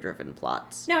character-driven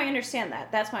plots. No, I understand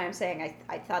that. That's why I'm saying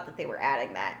I thought that they were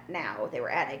adding that now. They were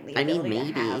adding the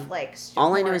ability to have, like...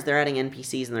 All I know is they're adding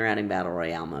NPCs and they're adding Battle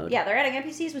Royale mode. Yeah, they're adding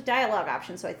NPCs with dialogue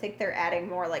options, so I think they're adding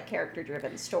more, like,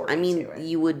 character-driven story to it. I mean,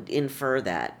 you would infer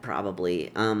that,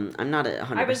 probably. I'm not 100%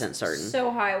 certain. I was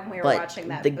so high when we were watching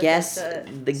that. The guess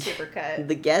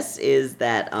is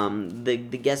that, the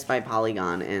guess by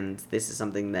Polygon, and this is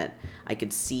something that I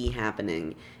could see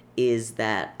happening, is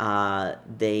that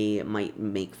they might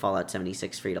make Fallout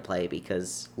 76 free to play,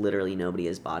 because literally nobody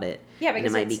has bought it. Yeah,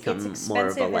 because it might become more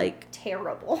of a like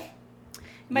terrible. It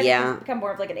might become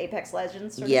more of like an Apex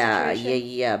Legends sort of situation.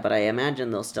 Yeah, but I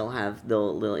imagine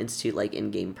they'll institute like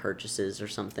in-game purchases or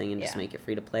something and just make it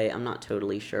free to play. I'm not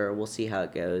totally sure. We'll see how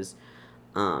it goes,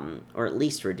 or at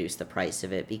least reduce the price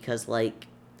of it, because like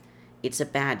it's a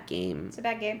bad game. It's a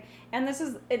bad game. And this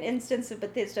is an instance of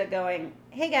Bethesda going,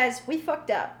 hey guys, we fucked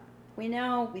up. We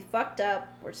know we fucked up.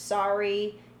 We're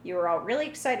sorry. You were all really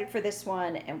excited for this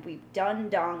one, and we've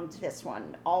done-donged this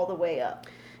one all the way up.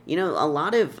 You know, a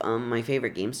lot of my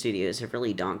favorite game studios have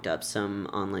really donked up some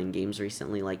online games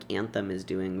recently. Like, Anthem is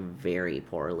doing very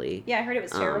poorly. Yeah, I heard it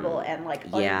was terrible and, like,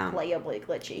 unplayably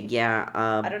glitchy. Yeah.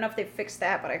 I don't know if they fixed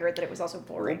that, but I heard that it was also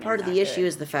boring. Well, part of the issue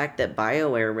is the fact that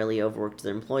BioWare really overworked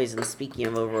their employees. And speaking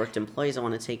of overworked employees, I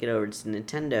want to take it over to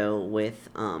Nintendo with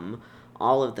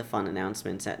all of the fun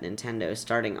announcements at Nintendo,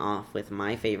 starting off with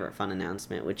my favorite fun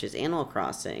announcement, which is Animal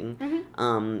Crossing,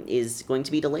 is going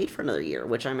to be delayed for another year,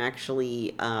 which I'm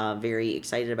actually very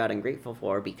excited about and grateful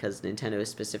for, because Nintendo is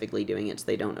specifically doing it so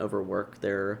they don't overwork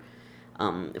their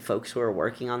folks who are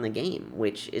working on the game,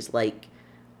 which is like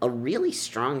a really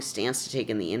strong stance to take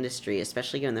in the industry,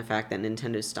 especially given the fact that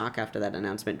Nintendo's stock after that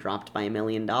announcement dropped by $1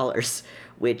 million,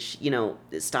 which, you know,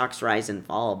 stocks rise and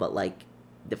fall, but like,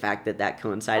 the fact that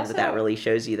coincided with that really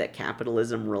shows you that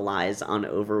capitalism relies on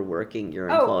overworking your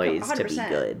employees 100%. To be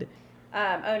good.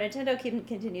 Nintendo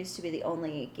continues to be the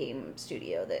only game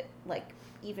studio that, like,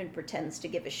 even pretends to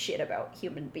give a shit about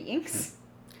human beings.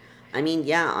 I mean,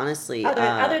 yeah, honestly.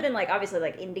 Other than, like, obviously,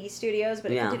 like, indie studios,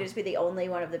 but it continues to be the only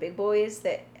one of the big boys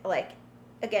that, like,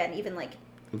 again, even, like,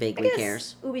 vaguely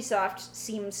cares. Ubisoft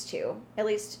seems to. At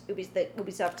least the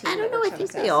Ubisoft team. I don't know. I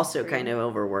think they also kind of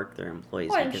overwork their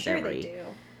employees, because I'm sure they do.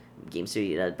 Game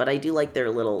studio does. But I do like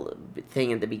their little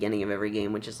thing at the beginning of every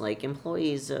game, which is like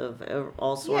employees of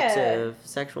all sorts of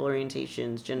sexual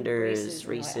orientations, genders,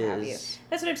 races.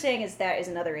 That's what I'm saying. Is that is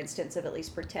another instance of at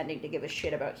least pretending to give a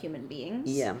shit about human beings.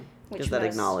 Yeah, because that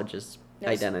acknowledges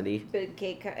identity. Big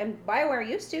cake, and BioWare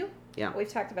used to. Yeah. We've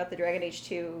talked about the Dragon Age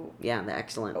 2 the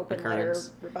excellent open occurrence.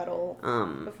 Letter rebuttal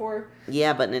before.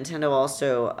 Yeah, but Nintendo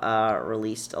also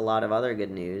released a lot of other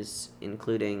good news,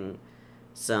 including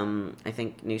some, I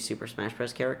think, new Super Smash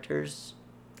Bros. Characters.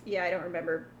 Yeah, I don't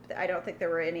remember. I don't think there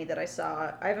were any that I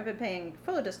saw. I haven't been paying,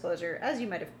 full disclosure, as you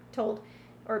might have told,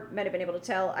 or might have been able to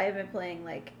tell, I haven't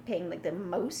been paying the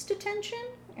most attention,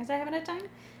 as I haven't had time.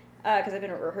 Because I've been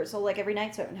at rehearsal like every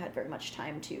night, so I haven't had very much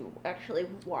time to actually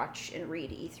watch and read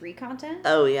E3 content.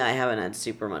 Oh yeah, I haven't had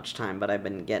super much time, but I've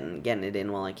been getting it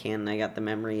in while I can. And I got the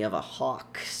memory of a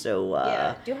hawk, so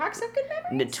yeah. Do hawks have good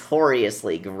memories?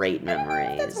 Notoriously great memories. I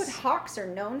don't know if that's what hawks are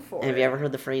known for. Have you ever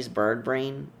heard the phrase bird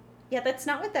brain? Yeah, that's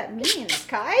not what that means,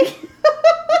 Kai.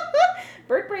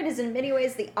 Bird brain is in many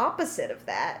ways the opposite of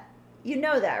that. You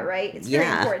know that, right? It's very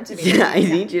important to me. Yeah, I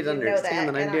need you to understand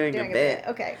that I'm doing a bit.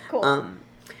 Okay, cool.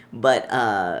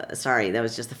 But, sorry, that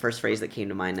was just the first phrase that came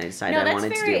to mind, and I decided I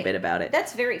wanted to do a bit about it.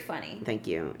 That's very funny. Thank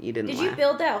you. You didn't laugh. Did you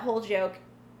build that whole joke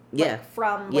Yeah. Like,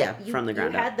 from from the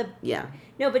ground up.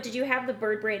 No, but did you have the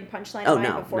bird brain punchline in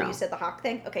mind before you said the hawk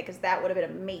thing? Okay, because that would have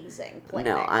been amazing.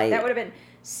 That would have been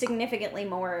significantly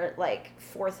more like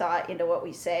forethought into what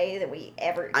we say than we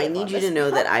ever. I need you to know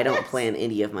that I don't plan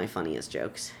any of my funniest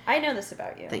jokes. I know this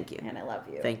about you. Thank you, and I love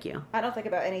you. Thank you. I don't think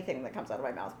about anything that comes out of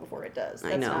my mouth before it does.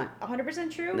 That's I know. Not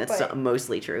 100% true. That's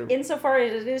mostly true. Insofar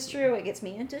as it is true, it gets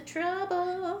me into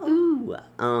trouble. Ooh.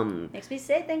 Makes me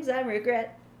say things I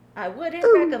regret. I wouldn't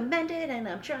recommend it, and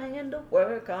I'm trying to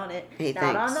work on it. Hey,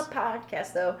 Not on the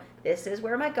podcast, though. This is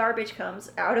where my garbage comes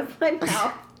out of my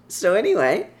mouth. So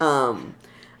anyway,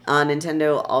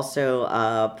 Nintendo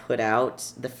also put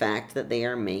out the fact that they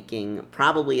are making,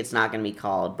 probably it's not going to be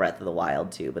called Breath of the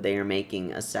Wild 2, but they are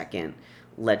making a second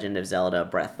Legend of Zelda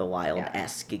Breath of the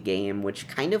Wild-esque game, which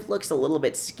kind of looks a little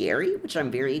bit scary, which I'm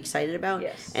very excited about.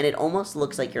 Yes. And it almost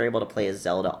looks like you're able to play as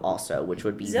Zelda also, which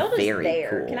would be very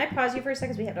cool. Can I pause you for a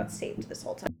second? Because we have not saved this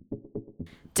whole time.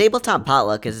 Tabletop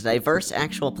Potluck is a diverse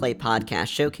actual play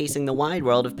podcast showcasing the wide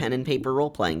world of pen and paper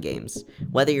role-playing games.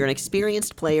 Whether you're an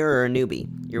experienced player or a newbie,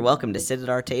 you're welcome to sit at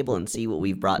our table and see what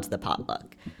we've brought to the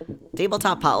potluck.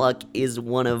 Tabletop Potluck is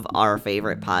one of our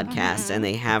favorite podcasts, and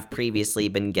they have previously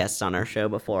been guests on our show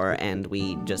before, and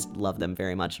we just love them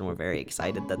very much, and we're very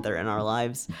excited that they're in our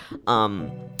lives.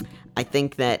 I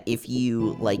think that if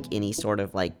you like any sort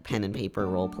of like pen and paper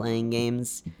role-playing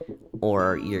games,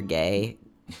 or you're gay,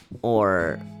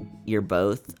 or you're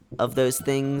both of those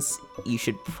things, you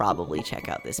should probably check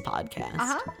out this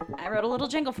podcast. I wrote a little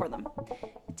jingle for them.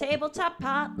 Tabletop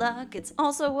Potluck, it's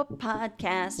also a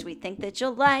podcast. We think that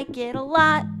you'll like it a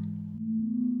lot.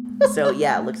 So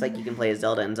yeah, it looks like you can play as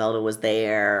Zelda, and Zelda was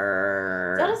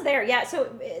there. Zelda's there, yeah. So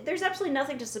there's absolutely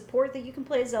nothing to support that you can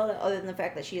play as Zelda other than the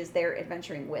fact that she is there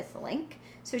adventuring with Link.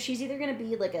 So she's either going to be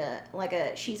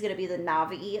she's going to be the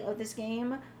Navi of this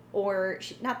game, or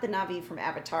not the Navi from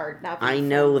Avatar. Navi I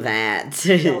know that.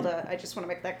 Zelda. I just want to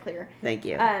make that clear. Thank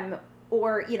you.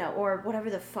 Or whatever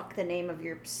the fuck the name of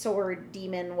your sword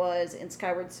demon was in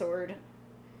Skyward Sword.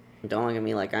 Don't look at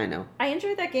me like I know. I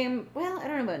enjoyed that game. Well, I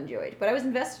don't know about enjoyed, but I was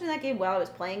invested in that game while I was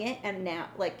playing it, and now,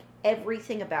 like,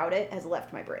 everything about it has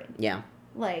left my brain. Yeah.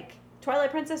 Like,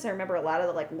 Twilight Princess, I remember a lot of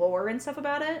the, like, lore and stuff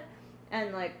about it,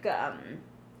 and, like,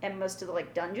 and most of the,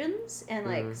 like, dungeons, and,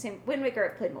 like, Wind Waker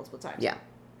I've played multiple times. Yeah.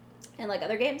 And, like,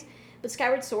 other games. But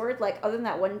Skyward Sword, like, other than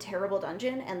that one terrible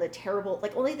dungeon and the terrible,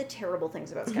 like, only the terrible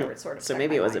things about Skyward Sword. So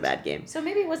maybe it was a bad game. So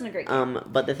maybe it wasn't a great game.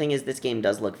 But the thing is, this game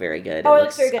does look very good. Oh, it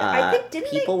looks very good. I think,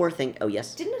 people were thinking, oh,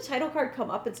 yes. Didn't a title card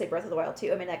come up and say Breath of the Wild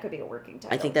 2? I mean, that could be a working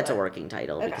title. I think that's a working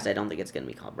title, because I don't think it's going to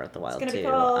be called Breath of the Wild 2. It's going to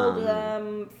be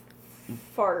called,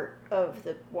 Fart of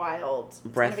the Wild.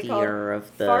 Breathier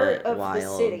of the Fart of Wild.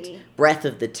 The City. Breath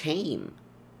of the Tame.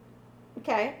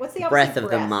 Okay, what's the opposite? Breath of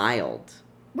the Mild.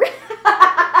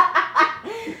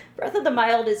 Breath of the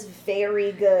Mild is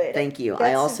very good. Thank you. That's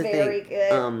I also very think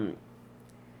good.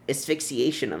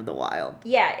 Asphyxiation of the Wild.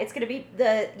 Yeah, it's gonna be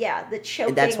the choking.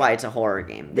 And that's why it's a horror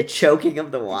game. The choking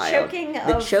of the wild.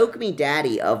 The choke me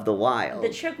daddy of the wild. The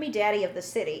choke me daddy of the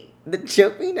city. The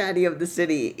choke me daddy of the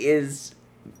city is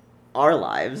our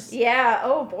lives. Yeah.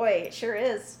 Oh boy, it sure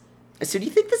is. So do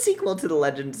you think the sequel to The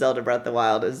Legend of Zelda Breath of the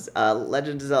Wild is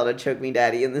Legend of Zelda Choke Me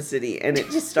Daddy in the City, and it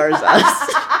just stars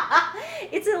us?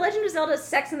 It's a Legend of Zelda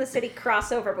Sex in the City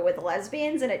crossover, but with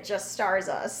lesbians, and it just stars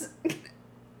us.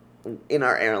 In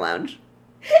our air lounge.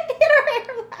 In our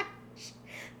air lounge.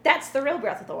 That's the real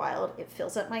Breath of the Wild. It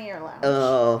fills up my air lounge.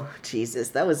 Oh, Jesus.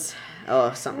 That was...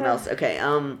 Oh, something else. Okay,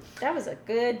 That was a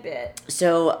good bit.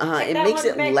 So, it makes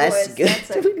it less good. That's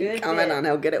a good comment bit. on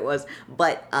how good it was.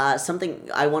 But, something...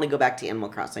 I want to go back to Animal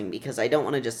Crossing, because I don't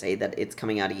want to just say that it's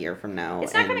coming out a year from now.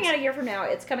 It's not coming out a year from now.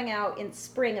 It's coming out in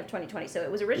spring of 2020. So it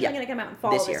was originally going to come out in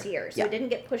fall this year. So it didn't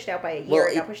get pushed out by a year.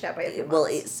 It got pushed out by a few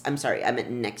months. I'm sorry. I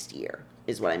meant next year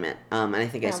is what I meant. And I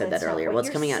think I said that earlier. Well, it's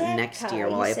coming out next year.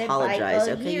 Well, I apologize.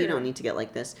 Okay, you don't need to get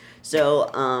like this. So,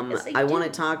 I want to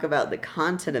talk about the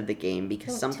content of the game,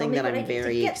 because something that I'm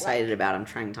very excited about, I'm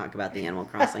trying to talk about the Animal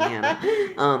Crossing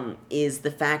Hannah, is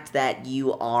the fact that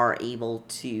you are able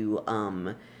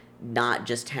to not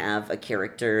just have a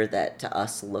character that to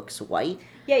us looks white.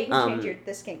 Yeah, you can change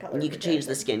the skin color. You can change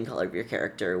the skin color of your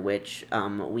character, which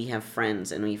we have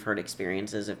friends and we've heard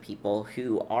experiences of people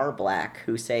who are black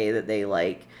who say that they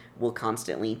will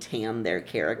constantly tan their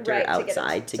character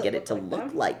outside to get it to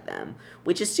look like them,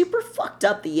 which is super fucked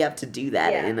up that you have to do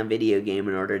that in a video game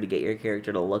in order to get your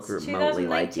character to look remotely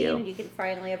like you. And you can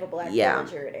finally have a black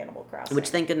villager at Animal Crossing. Which,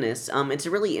 thank goodness. It's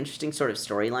a really interesting sort of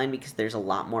storyline, because there's a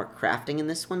lot more crafting in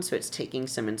this one, so it's taking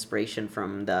some inspiration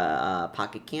from the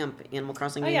Pocket Camp Animal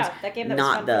Crossing games. Yeah, that game that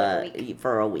was fun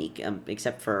for a week.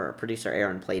 Except for producer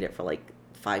Aaron played it for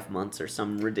 5 months or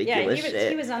some ridiculous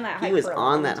shit. He was on that hype He was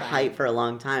on that hype for a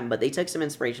long time, but they took some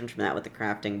inspiration from that with the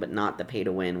crafting, but not the pay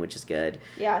to win, which is good.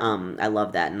 Yeah. I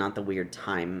love that, not the weird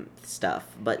time stuff.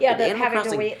 But yeah, Animal having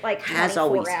Crossing to wait like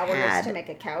 24 hours to make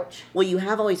a couch. Well, you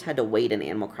have always had to wait in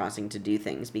Animal Crossing to do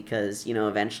things because,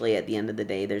 eventually at the end of the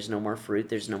day, there's no more fruit,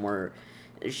 there's no more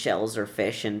shells or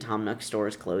fish, and Tom Nook's store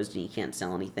is closed and you can't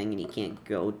sell anything and you can't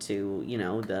go to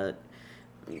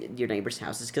your neighbors'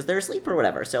 houses because they're asleep or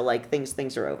whatever, so like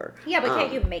things are over. Yeah, but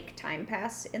can't you make time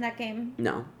pass in that game?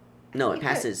 No, it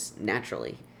passes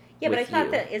naturally. Yeah, but I thought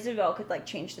that Isabelle could like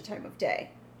change the time of day,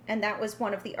 and that was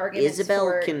one of the arguments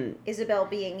for Isabelle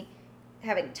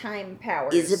having time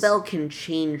powers. Isabelle can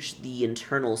change the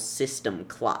internal system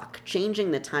clock.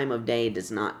 Changing the time of day does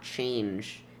not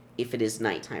change if it is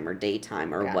nighttime or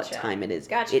daytime or what time it is.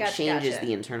 It changes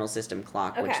the internal system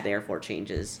clock, which therefore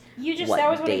changes that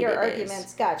was one of your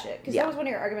arguments. Gotcha. Because that was one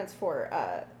of your arguments for,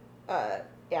 I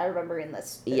remember in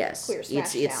this Clear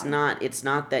Smashdown. It's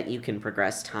not that you can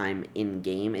progress time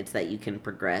in-game, it's that you can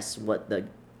progress what the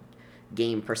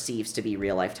game perceives to be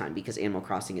real life time, because Animal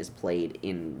Crossing is played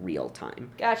in real time.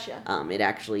 Gotcha. It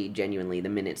actually, genuinely, the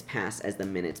minutes pass as the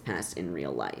minutes pass in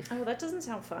real life. Oh, that doesn't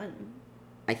sound fun.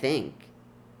 I think.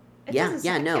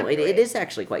 It is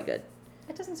actually quite good.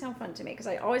 It doesn't sound fun to me, because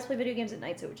I always play video games at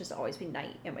night, so it would just always be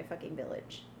night in my fucking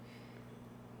village.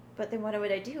 But then what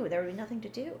would I do? There would be nothing to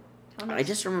do. I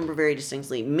just remember very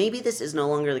distinctly, maybe this is no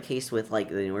longer the case with like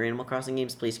the newer Animal Crossing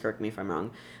games, please correct me if I'm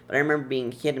wrong, but I remember being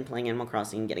a kid and playing Animal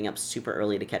Crossing and getting up super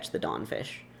early to catch the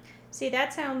dawnfish. See,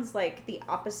 that sounds like the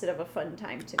opposite of a fun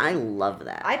time to me. I love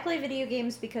that. I play video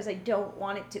games because I don't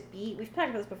want it to be... We've talked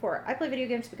about this before. I play video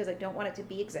games because I don't want it to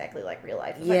be exactly like real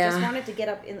life. If I just wanted to get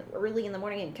up early in the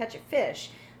morning and catch a fish,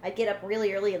 I'd get up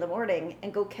really early in the morning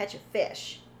and go catch a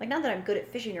fish. Like, not that I'm good at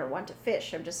fishing or want to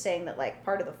fish. I'm just saying that, like,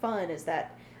 part of the fun is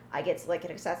that I get to, like,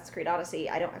 in Assassin's Creed Odyssey,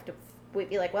 I don't have to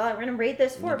be like, well, I'm going to raid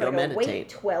this fort, but I'm going to wait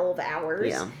 12 hours.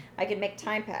 Yeah. I can make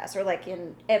time pass. Or, like,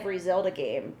 in every Zelda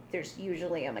game, there's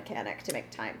usually a mechanic to make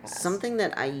time pass. Something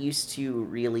that I used to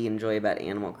really enjoy about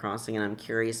Animal Crossing, and I'm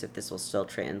curious if this will still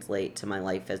translate to my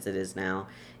life as it is now,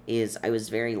 is I was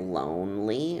very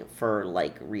lonely for,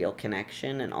 like, real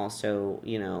connection, and also,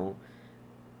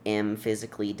 am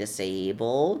physically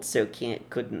disabled, so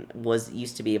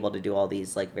used to be able to do all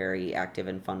these like very active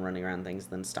and fun running around things,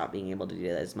 then stopped being able to do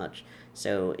that as much.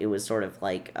 So it was sort of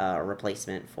like a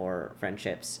replacement for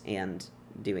friendships and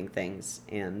doing things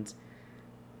and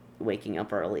waking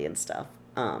up early and stuff.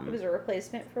 It was a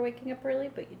replacement for waking up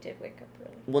early, but you did wake up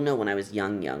early. Well, no, when I was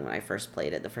young, when I first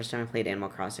played it. The first time I played Animal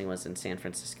Crossing was in San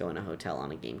Francisco in a hotel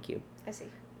on a GameCube. I see.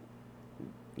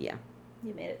 Yeah.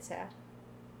 You made it sad.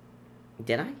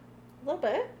 Did I? A little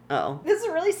bit. Oh. This is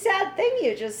a really sad thing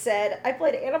you just said. I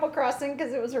played Animal Crossing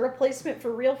because it was a replacement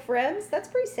for real friends. That's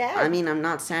pretty sad. I mean, I'm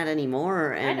not sad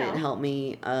anymore, and it helped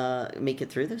me make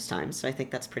it through those times, so I think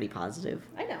that's pretty positive.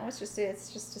 I know. It's just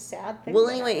a sad thing. Well,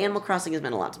 anyway, Animal Crossing has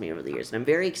meant a lot to me over the years, and I'm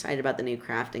very excited about the new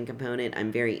crafting component.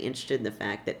 I'm very interested in the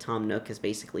fact that Tom Nook has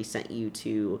basically sent you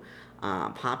to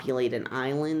populate an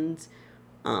island.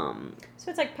 So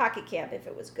it's like Pocket Camp if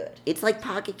it was good. It's like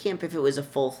Pocket Camp if it was a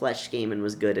full-fledged game and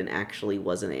was good and actually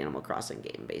was an Animal Crossing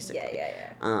game, basically.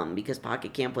 Yeah. Because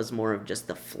Pocket Camp was more of just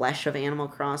the flesh of Animal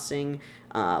Crossing,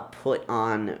 put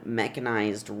on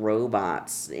mechanized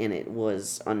robots, and it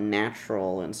was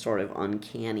unnatural and sort of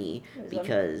uncanny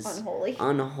because... Unholy.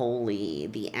 Unholy,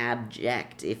 the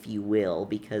abject, if you will,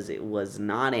 because it was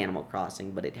not Animal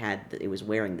Crossing, but it was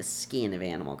wearing the skin of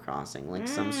Animal Crossing, like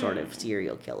some sort of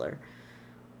serial killer.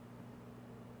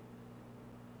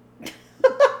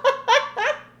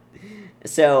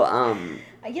 So,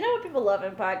 you know what people love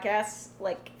in podcasts?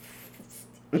 Like,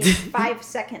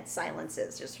 5-second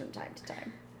silences just from time to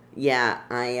time. Yeah,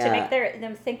 to make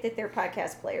them think that their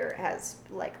podcast player has,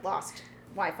 like, lost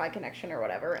Wi-Fi connection or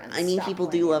whatever. And I mean, people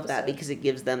do love that because it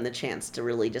gives them the chance to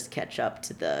really just catch up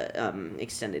to the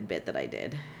extended bit that I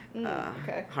did.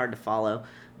 Okay. Hard to follow.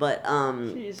 But,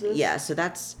 yeah, so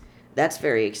that's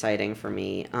very exciting for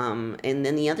me. And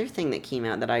then the other thing that came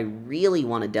out that I really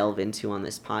want to delve into on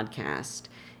this podcast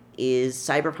is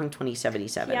Cyberpunk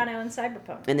 2077. Keanu and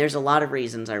Cyberpunk. And there's a lot of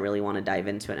reasons I really want to dive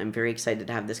into it. I'm very excited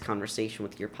to have this conversation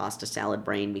with your pasta salad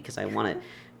brain because I want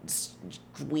to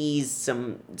squeeze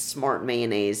some smart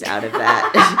mayonnaise out of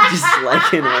that just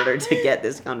like in order to get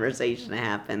this conversation to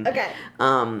happen. Okay.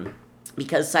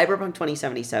 Because Cyberpunk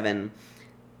 2077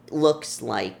 looks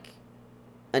like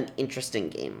an interesting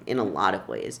game in a lot of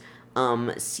ways.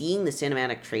 Seeing the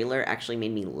cinematic trailer actually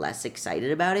made me less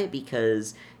excited about it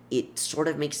because it sort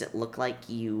of makes it look like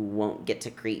you won't get to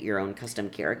create your own custom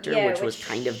character, which was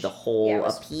kind of the whole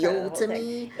appeal to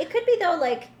me. It could be, though,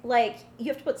 like you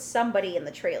have to put somebody in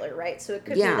the trailer, right? So it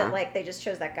could be that, like, they just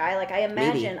chose that guy. Like, I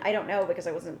imagine, I don't know, because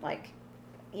I wasn't, like,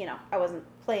 I wasn't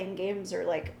playing games or,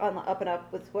 like, on the up and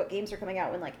up with what games are coming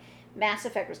out when, like, Mass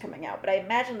Effect was coming out, but I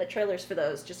imagine the trailers for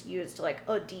those just used like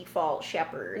a default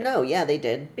Shepard. No, yeah, they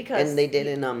did. And they did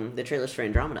in the trailers for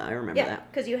Andromeda. I remember that. Yeah,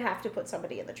 because you have to put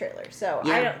somebody in the trailer. So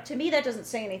to me, that doesn't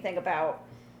say anything about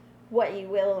what you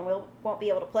will and won't be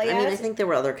able to play. I think there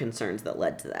were other concerns that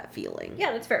led to that feeling.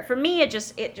 Yeah, that's fair. For me, it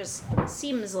just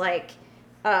seems like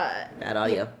bad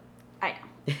audio. I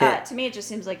know. To me, it just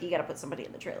seems like you got to put somebody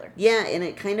in the trailer. Yeah, and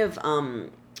it kind of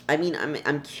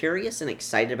I'm curious and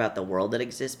excited about the world that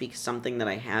exists, because something that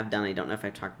I have done, I don't know if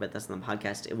I've talked about this on the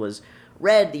podcast, it was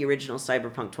read the original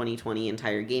Cyberpunk 2020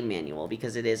 entire game manual,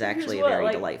 because it is actually a very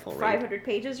delightful read. 500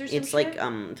 pages or something? It's like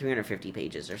 350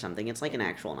 pages or something. It's like an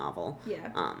actual novel.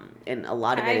 Yeah. And a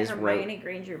lot of it is Hermione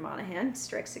Granger Monahan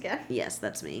strikes again. Yes,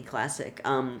 that's me. Classic.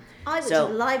 I went to the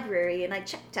library and I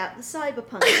checked out the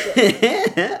Cyberpunk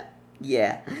book.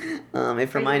 Yeah.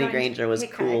 If Hermione Granger was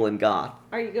cool and goth.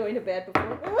 Are you going to bed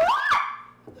before?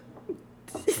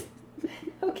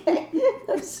 Okay.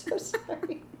 I'm so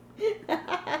sorry.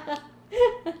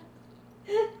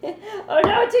 Oh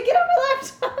no, take it off my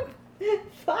laptop.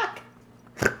 Fuck.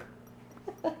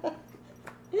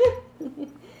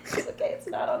 It's okay, it's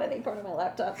not on any part of my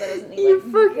laptop that doesn't need you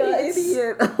fucking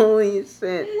idiot. Holy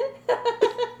shit.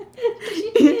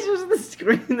 It's just the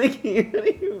scream that came out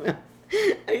of your mouth.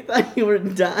 I thought you were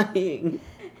dying.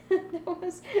 That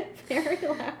was very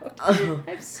loud. Oh.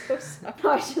 I'm so sorry.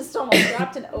 I just almost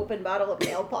dropped an open bottle of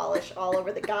nail polish all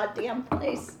over the goddamn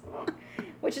place.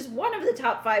 Which is one of the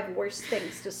top 5 worst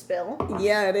things to spill.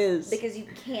 Yeah, it is. Because you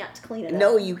can't clean it up.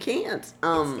 No, you can't. It's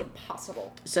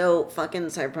impossible. So, fucking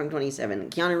Cyberpunk 27.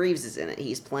 Keanu Reeves is in it.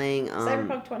 He's playing...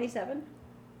 Cyberpunk 27?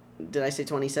 Did I say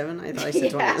 27? I thought I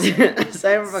said 27.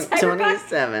 Cyberpunk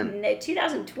 27.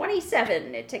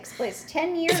 2027. It takes place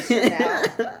 10 years from now.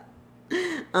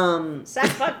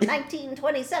 Cyberpunk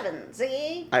 1927.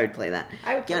 See? I would play that.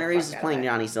 Keanu Reeves is playing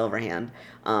Johnny Silverhand.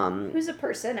 Who's a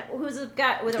person who's a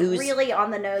guy with a really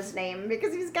on the nose name,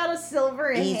 because he's got a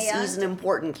silver hand. He's an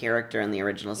important character in the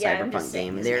original Cyberpunk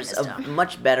game. There's a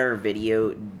much better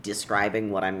video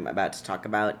describing what I'm about to talk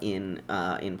about in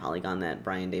Polygon that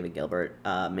Brian David Gilbert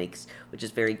makes, which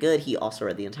is very good. He also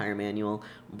read the entire manual.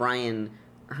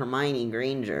 Hermione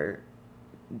Granger,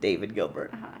 David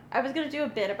Gilbert. I was going to do a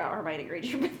bit about Hermione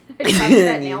Granger, but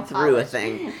then you threw a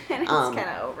thing. And it's kind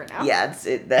of over now. Yeah,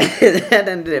 that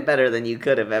ended it better than you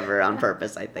could have ever on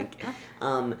purpose, I think.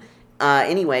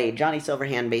 Anyway, Johnny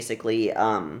Silverhand basically,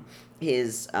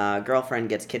 his girlfriend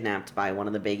gets kidnapped by one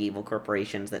of the big evil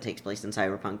corporations that takes place in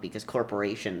Cyberpunk, because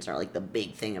corporations are like the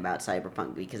big thing about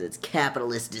Cyberpunk, because it's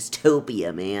capitalist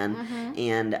dystopia, man. Mm-hmm.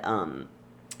 And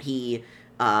he...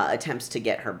 attempts to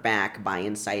get her back by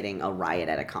inciting a riot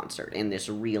at a concert in this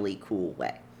really cool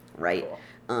way, right?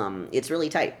 Cool. It's really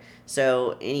tight.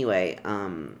 So anyway,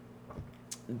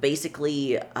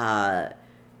 basically,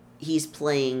 he's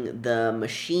playing the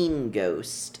machine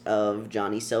ghost of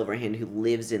Johnny Silverhand, who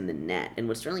lives in the net. And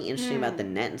what's really interesting about the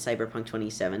net in Cyberpunk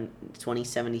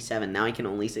 2077, now I can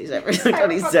only say Cyberpunk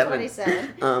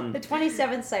 27. The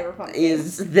 27th Cyberpunk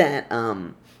is that...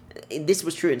 this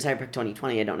was true in Cyberpunk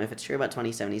 2020. I don't know if it's true about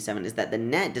 2077. Is that the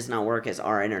net does not work as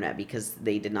our internet, because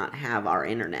they did not have our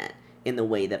internet in the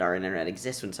way that our internet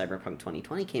exists when Cyberpunk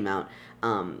 2020 came out.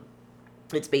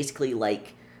 It's basically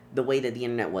like the way that the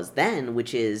internet was then,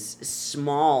 which is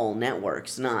small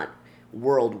networks, not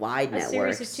worldwide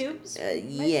networks. A series of tubes?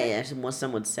 Yeah,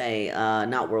 some would say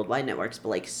not worldwide networks, but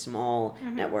like small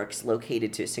networks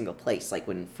located to a single place. Like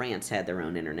when France had their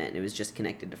own internet and it was just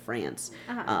connected to France.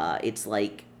 It's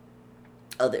like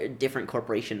other different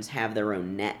corporations have their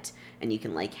own net, and you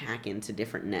can like hack into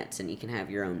different nets, and you can have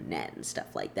your own net and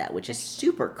stuff like that, which is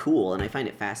super cool, and I find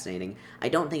it fascinating. I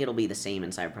don't think it'll be the same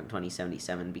in Cyberpunk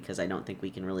 2077, because I don't think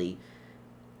we can really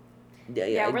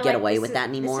get away with that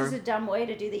anymore. This is a dumb way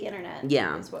to do the internet.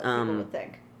 Yeah, is what people would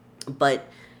think. But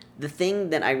the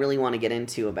thing that I really want to get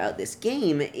into about this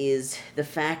game is the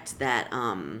fact that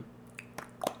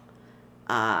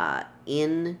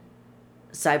in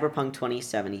Cyberpunk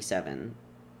 2077,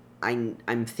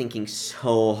 I'm thinking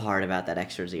so hard about that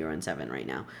extra 0 and 7 right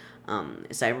now.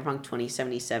 Cyberpunk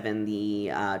 2077,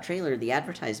 the trailer, the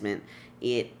advertisement,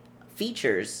 it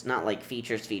features, not like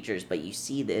features, but you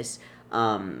see this,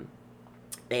 an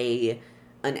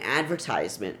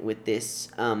advertisement with this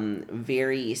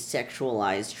very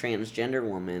sexualized transgender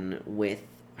woman with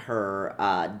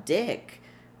her dick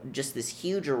just this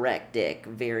huge erect dick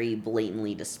very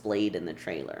blatantly displayed in the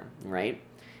trailer, right?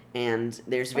 And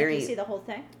there's very... Can you see the whole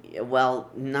thing? Well,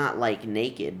 not like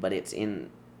naked, but it's in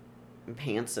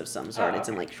pants of some sort. It's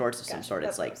in like shorts of some sort.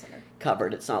 It's like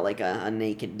covered. It's not like a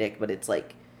naked dick, but it's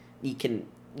like you can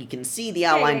see the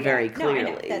outline very clearly.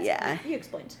 No, I know. You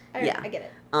explained. I get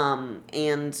it.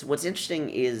 And what's interesting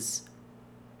is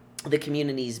the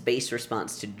community's base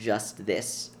response to just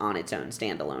this on its own,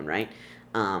 standalone, right?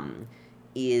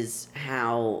 Is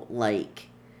how, like,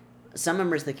 some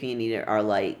members of the community are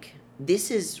like, this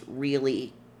is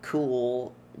really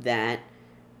cool that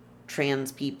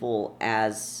trans people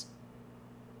as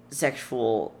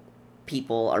sexual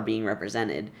people are being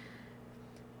represented.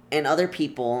 And other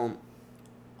people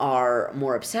are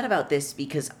more upset about this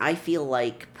because I feel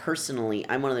like, personally,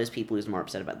 I'm one of those people who's more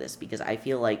upset about this because I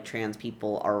feel like trans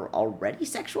people are already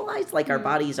sexualized. Like, our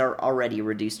bodies are already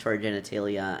reduced to our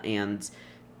genitalia, and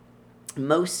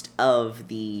most of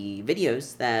the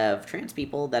videos of trans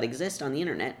people that exist on the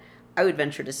internet, I would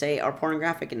venture to say, are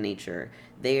pornographic in nature.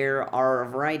 There are a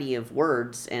variety of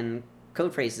words and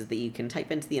code phrases that you can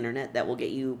type into the internet that will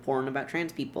get you porn about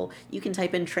trans people. You can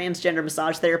type in transgender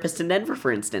massage therapist in Denver,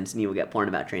 for instance, and you will get porn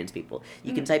about trans people.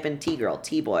 You can type in T-girl,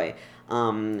 T-boy,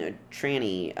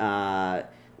 tranny,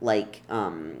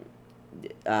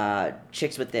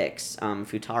 chicks with dicks,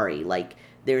 futari, like...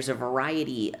 There's a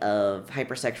variety of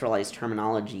hypersexualized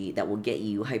terminology that will get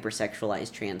you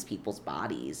hypersexualized trans people's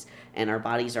bodies. And our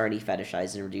bodies are already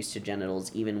fetishized and reduced to genitals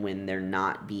even when they're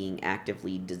not being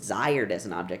actively desired as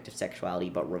an object of sexuality,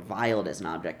 but reviled as an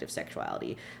object of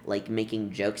sexuality. Like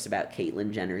making jokes about Caitlyn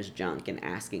Jenner's junk and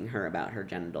asking her about her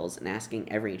genitals and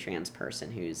asking every trans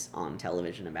person who's on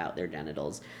television about their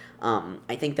genitals.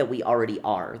 I think that we already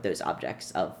are those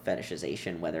objects of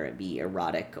fetishization, whether it be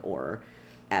erotic or...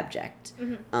 abject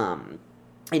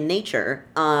in nature,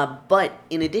 but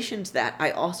in addition to that,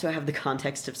 I also have the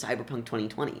context of Cyberpunk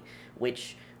 2020,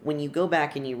 which, when you go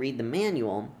back and you read the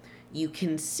manual, you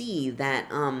can see that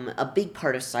a big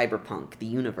part of Cyberpunk, the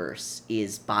universe,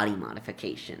 is body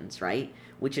modifications, right?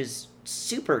 Which is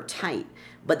super tight.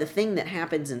 But the thing that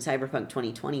happens in Cyberpunk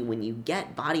 2020 when you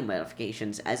get body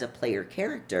modifications as a player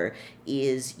character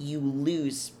is you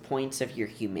lose points of your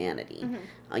humanity.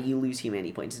 You lose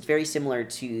humanity points. It's very similar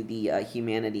to the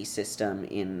humanity system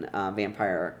in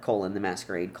Vampire: The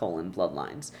Masquerade: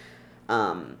 Bloodlines.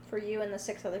 For you and the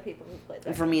 6 other people who played that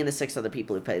game. For me and the 6 other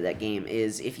people who played that game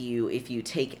is if you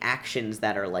take actions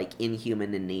that are like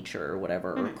inhuman in nature or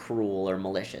whatever, or cruel or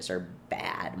malicious or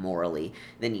bad morally,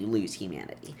 then you lose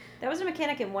humanity. That was a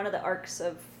mechanic in one of the arcs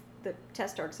of the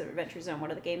test arcs of Adventure Zone,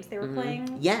 one of the games they were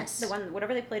playing. Yes. The one,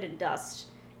 whatever they played in Dust.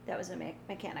 That was a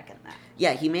mechanic in that.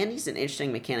 Yeah, humanity's an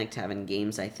interesting mechanic to have in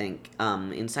games, I think.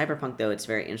 In Cyberpunk, though, it's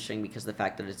very interesting because of the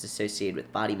fact that it's associated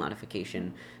with body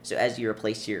modification. So as you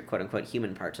replace your quote-unquote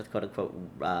human parts with quote-unquote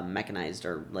mechanized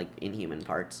or, like, inhuman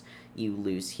parts, you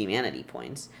lose humanity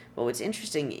points. But what's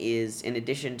interesting is, in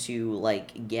addition to,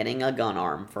 like, getting a gun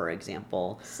arm, for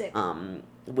example... Sick.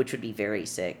 Which would be very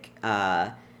sick...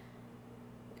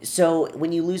 So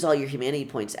when you lose all your humanity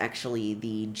points, actually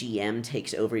the GM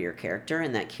takes over your character,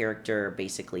 and that character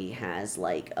basically has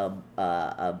like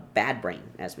a bad brain,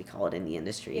 as we call it in the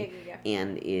industry,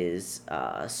 and is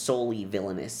solely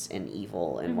villainous and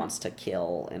evil and wants to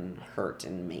kill and hurt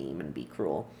and maim and be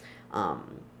cruel.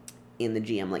 And the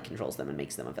GM like controls them and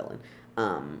makes them a villain.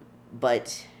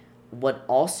 But what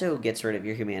also gets rid of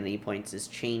your humanity points is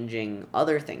changing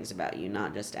other things about you,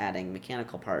 not just adding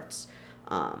mechanical parts.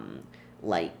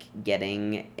 Like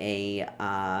getting a,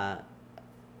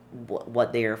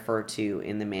 what they refer to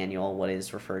in the manual, what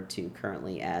is referred to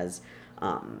currently as,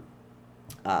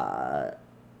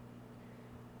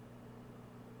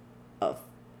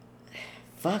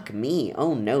 fuck me.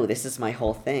 Oh no, this is my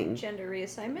whole thing. Gender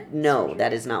reassignment? No, surgery?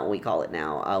 That is not what we call it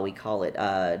now. We call it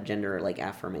gender like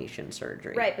affirmation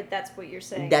surgery. Right, but that's what you're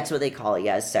saying. That's what they call it,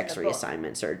 yeah, sex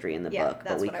reassignment surgery in the book.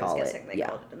 That's but we what call I was guessing they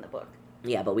called it in the book.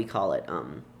 Yeah, but we call it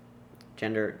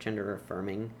gender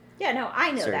affirming. Yeah, no, I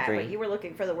know surgery. That, but you were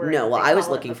looking for the word. No, well, I was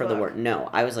looking for the word. No,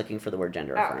 I was looking for the word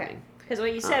gender affirming. Okay. Because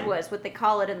what you said was what they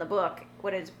call it in the book,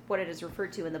 what it is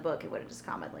referred to in the book, and what it is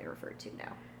commonly referred to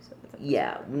now. So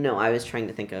yeah, no, I was trying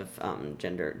to think of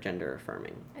gender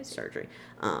affirming surgery,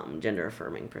 gender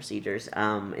affirming procedures.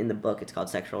 In the book, it's called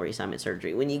sexual reassignment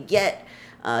surgery. When you get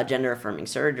gender affirming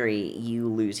surgery, you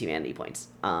lose humanity points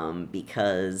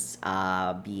because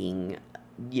being,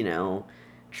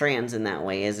 trans in that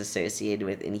way is associated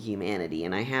with inhumanity.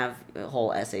 And I have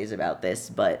whole essays about this,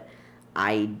 but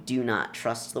I do not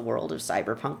trust the world of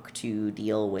cyberpunk to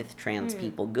deal with trans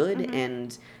people good. Mm-hmm.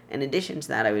 And in addition to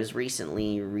that, I was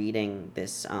recently reading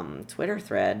this Twitter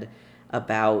thread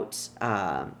about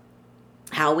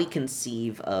how we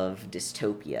conceive of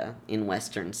dystopia in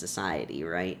Western society,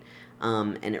 right?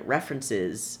 And it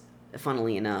references,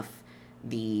 funnily enough,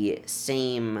 the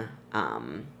same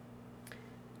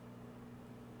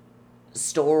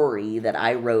story that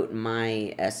I wrote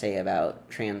my essay about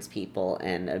trans people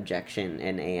and objection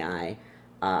in AI.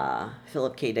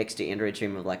 Philip K. Dick's To Android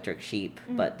Dream of Electric Sheep,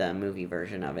 but the movie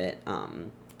version of it,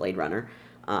 Blade Runner,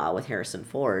 with Harrison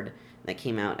Ford, that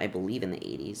came out, I believe, in the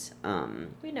 80s.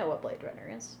 We know what Blade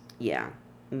Runner is. Yeah.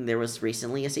 There was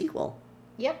recently a sequel.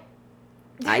 Yep.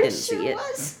 I didn't see it.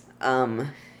 Was.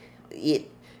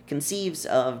 It conceives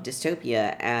of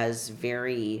dystopia as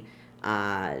very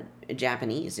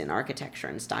Japanese in architecture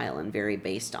and style, and very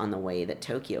based on the way that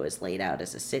Tokyo is laid out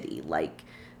as a city. Like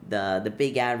the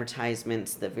big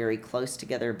advertisements, the very close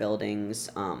together buildings,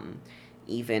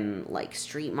 even like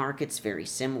street markets very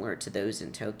similar to those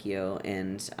in Tokyo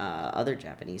and other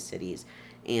Japanese cities.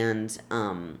 And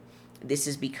this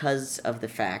is because of the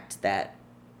fact that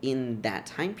in that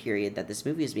time period that this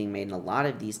movie is being made and a lot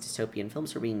of these dystopian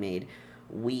films are being made,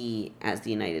 we, as the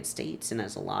United States and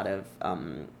as a lot of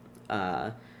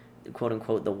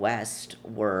quote-unquote the West,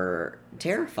 were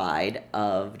terrified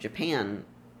of Japan,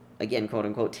 again,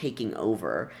 quote-unquote, taking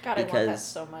over. God, I want that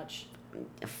so much.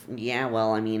 Yeah,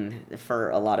 well, I mean, for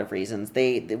a lot of reasons.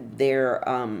 They're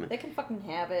they can fucking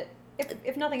have it.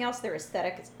 If nothing else, their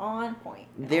aesthetic is on point.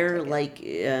 Their, like,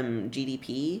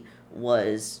 GDP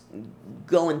was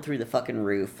going through the fucking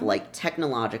roof, mm-hmm. like,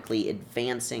 technologically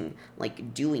advancing,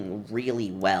 like, doing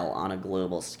really well on a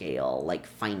global scale, like,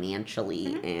 financially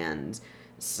mm-hmm. and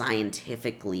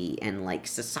scientifically and, like,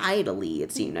 societally,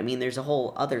 it seemed. I mean, there's a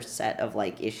whole other set of,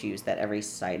 like, issues that every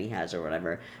society has or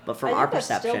whatever, but from our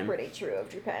perception... that's still pretty true of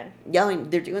Japan. Yeah, I mean,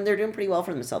 they're doing pretty well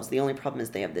for themselves. The only problem is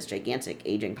they have this gigantic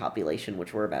aging population,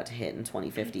 which we're about to hit in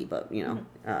 2050, but, you know,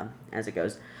 mm-hmm. As it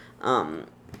goes.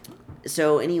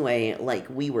 So anyway, like,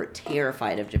 we were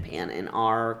terrified of Japan, and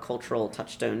our cultural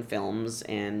touchstone films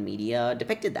and media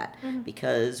depicted that. Mm-hmm.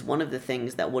 Because one of the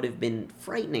things that would have been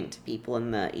frightening to people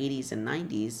in the 80s and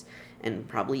 90s, and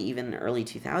probably even the early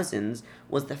 2000s,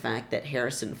 was the fact that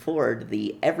Harrison Ford,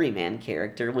 the everyman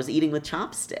character, was eating with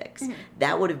chopsticks. Mm-hmm.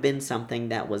 That would have been something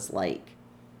that was, like,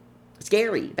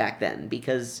 scary back then,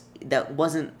 because that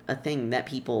wasn't a thing that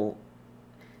people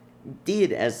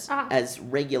did as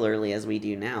regularly as we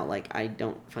do now. Like, I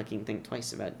don't fucking think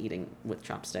twice about eating with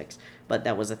chopsticks, but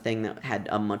that was a thing that had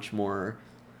a much more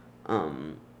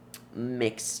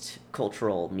mixed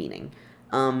cultural meaning.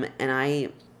 And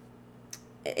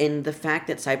the fact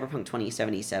that Cyberpunk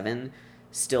 2077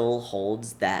 still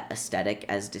holds that aesthetic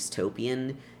as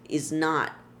dystopian is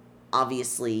not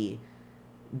obviously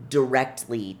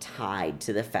directly tied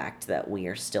to the fact that we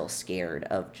are still scared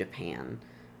of Japan.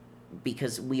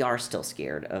 Because we are still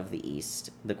scared of the East,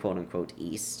 the quote-unquote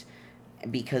East,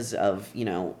 because of, you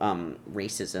know,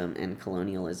 racism and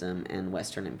colonialism and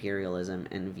Western imperialism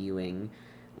and viewing,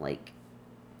 like,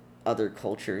 other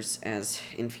cultures as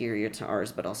inferior to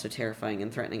ours, but also terrifying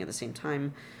and threatening at the same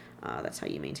time. That's how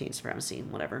you maintain supremacy,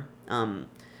 whatever.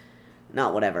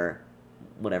 Not whatever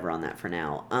on that for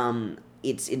now.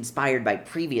 It's inspired by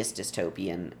previous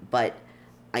dystopian, but...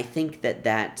 I think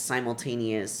that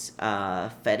simultaneous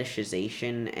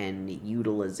fetishization and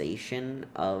utilization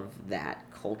of that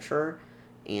culture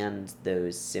and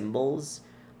those symbols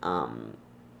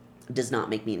does not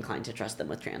make me inclined to trust them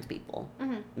with trans people.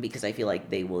 Mm-hmm. Because I feel like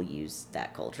they will use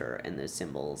that culture and those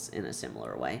symbols in a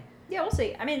similar way. Yeah, we'll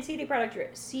see. I mean, CD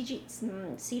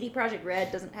Projekt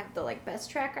Red doesn't have the, like,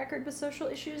 best track record with social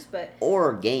issues, but...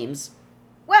 Or games.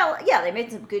 Well, yeah, they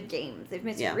made some good games. They've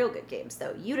made some real good games,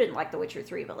 though. You didn't like The Witcher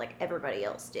 3, but, like, everybody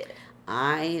else did.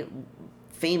 I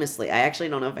actually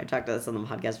don't know if I talked about this on the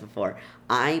podcast before,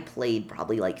 I played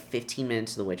probably, like, 15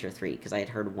 minutes of The Witcher 3, because I had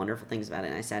heard wonderful things about it,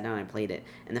 and I sat down and I played it.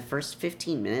 And the first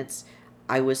 15 minutes,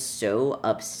 I was so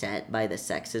upset by the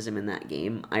sexism in that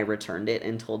game, I returned it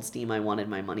and told Steam I wanted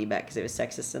my money back because it was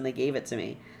sexist, and they gave it to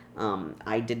me.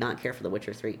 I did not care for The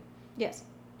Witcher 3. Yes.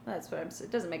 That's what I'm saying.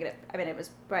 It doesn't make it... I mean, it was,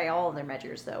 by all their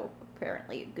measures, though,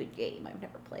 apparently a good game. I've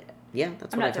never played it. Yeah,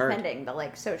 that's what I've heard. I'm not defending the,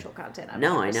 like, social content.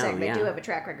 No, I know, saying they do have a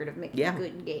track record of making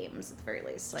good games, at the very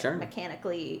least. Like, sure.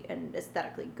 Mechanically and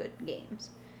aesthetically good games.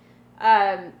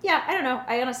 I don't know.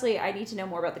 I need to know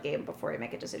more about the game before I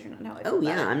make a decision on how I feel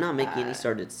about it. I'm not making any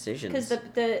sort of decisions. Because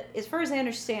the as far as I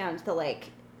understand,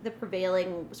 the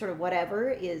prevailing sort of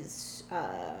whatever is,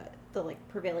 the, like,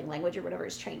 prevailing language or whatever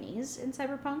is Chinese in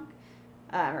Cyberpunk.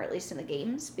 or at least in the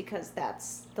games, because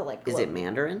that's the like. Is it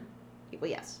Mandarin? Well,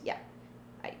 yes, yeah.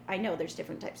 I know there's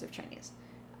different types of Chinese.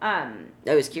 I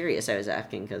was curious. I was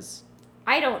asking because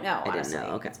I don't know. Honestly, I didn't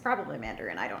know. Okay, it's probably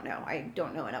Mandarin. I don't know. I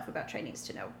don't know enough about Chinese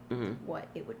to know what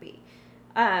it would be.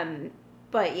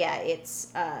 But yeah,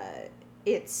 it's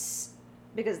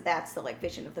because that's the like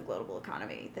vision of the global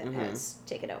economy that has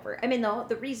taken over. I mean,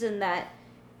 the reason that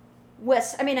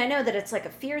I know that it's like a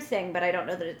fear thing, but I don't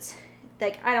know that it's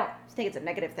like, I don't think it's a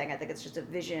negative thing. I think it's just a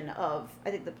vision of,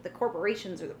 I think the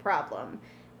corporations are the problem,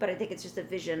 but I think it's just a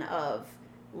vision of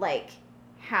like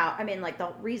how, I mean, like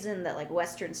the reason that like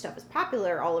Western stuff is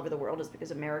popular all over the world is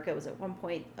because America was at one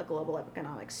point a global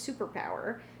economic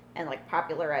superpower and like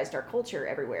popularized our culture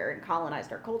everywhere and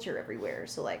colonized our culture everywhere.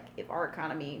 So like if our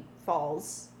economy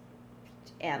falls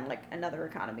and like another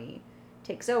economy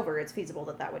takes over, it's feasible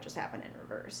that would just happen in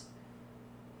reverse.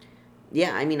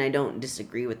 Yeah, I mean, I don't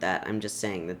disagree with that. I'm just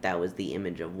saying that was the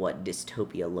image of what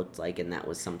dystopia looked like, and that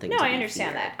was something. No, I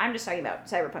understand that. I'm just talking about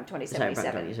Cyberpunk 2077.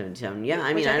 Cyberpunk 2077. Yeah,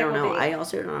 I mean, I don't know. I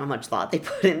also don't know how much thought they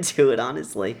put into it,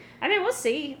 honestly. I mean, we'll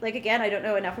see. Like, again, I don't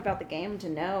know enough about the game to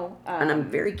know. And I'm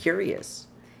very curious.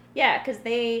 Yeah, because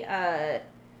I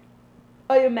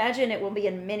imagine it will be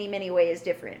in many, many ways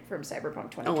different from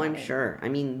Cyberpunk 2020. Oh, I'm sure. I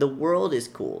mean, the world is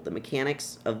cool. The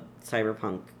mechanics of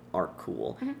Cyberpunk are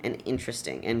cool and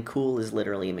interesting. And cool is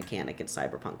literally a mechanic in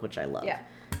Cyberpunk, which I love. Yeah.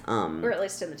 Or at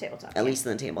least in the tabletop game. At least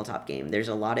in the tabletop game. There's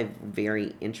a lot of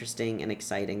very interesting and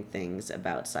exciting things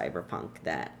about Cyberpunk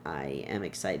that I am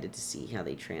excited to see how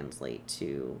they translate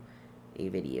to a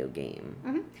video game.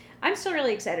 Mm-hmm. I'm still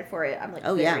really excited for it. I'm like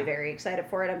very excited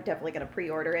for it. I'm definitely going to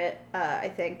pre-order it, I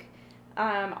think.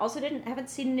 Also haven't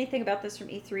seen anything about this from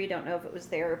E3. Don't know if it was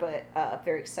there, but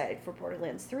very excited for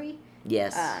Borderlands 3.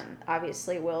 Yes.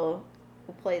 Obviously we'll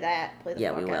play that. Play the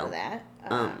fuck out of that.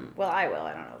 Well, I will.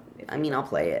 I don't know. I'll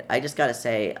play it. I just gotta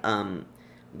say,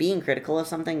 being critical of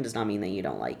something does not mean that you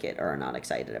don't like it or are not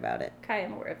excited about it. Kai,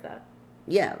 I'm aware of that.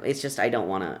 Yeah, it's just I don't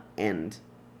want to end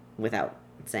without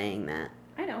saying that.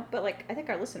 I know, but like I think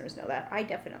our listeners know that. I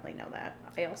definitely know that.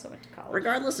 I also went to college.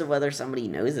 Regardless of whether somebody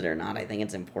knows it or not, I think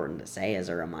it's important to say as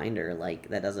a reminder, like,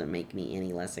 that doesn't make me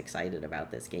any less excited about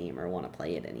this game or want to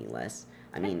play it any less.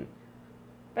 I mean...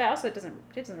 But also it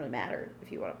doesn't really matter if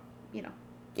you want to,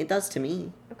 It does to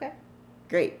me. Okay.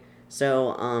 Great.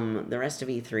 So, the rest of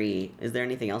E3, is there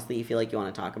anything else that you feel like you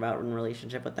want to talk about in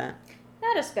relationship with that?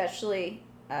 Not especially.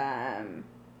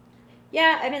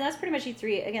 Yeah, I mean, that's pretty much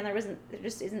E3. Again, there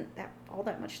just isn't all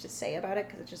that much to say about it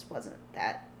because it just wasn't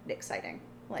that exciting.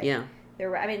 Like, yeah.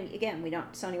 Again,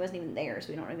 Sony wasn't even there, so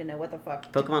we don't even know what the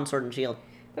fuck. Pokemon Sword and Shield.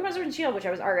 Pokemon Sword and Shield, which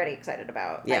I was already excited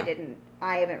about. Yeah.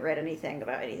 I haven't read anything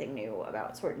about anything new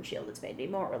about Sword and Shield that's made me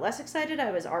more or less excited.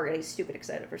 I was already stupid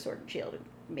excited for Sword and Shield and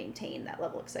maintain that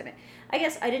level of excitement. I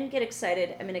guess I didn't get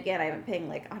excited. I mean, again, I haven't paying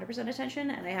like 100%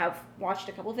 attention, and I have watched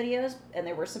a couple videos, and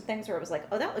there were some things where I was like,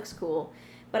 oh, that looks cool.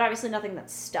 But obviously nothing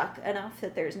that's stuck enough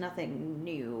that there's nothing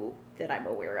new that I'm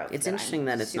aware of. It's interesting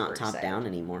that it's not top-down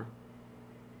anymore.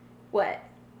 What?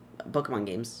 Pokemon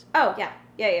games. Oh, yeah.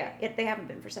 Yeah. They haven't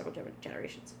been for several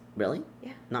generations. Really?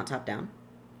 Yeah. Not top-down?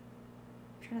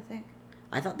 I'm trying to think.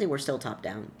 I thought they were still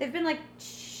top-down. They've been, like,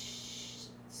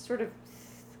 sort of,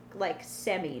 like,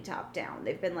 semi-top-down.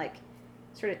 They've been, like,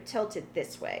 sort of tilted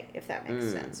this way, if that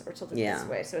makes sense, or tilted this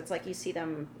way. So it's like you see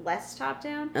them less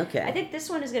top-down. Okay. I think this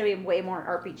one is going to be way more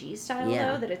RPG style,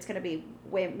 though, that it's going to be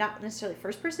way, not necessarily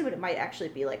first-person, but it might actually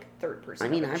be, like, third-person. I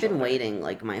mean, I've been waiting,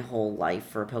 like, my whole life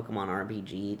for a Pokemon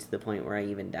RPG to the point where I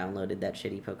even downloaded that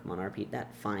shitty Pokemon RPG,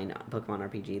 that fine Pokemon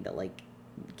RPG that, like,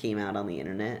 came out on the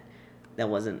internet. That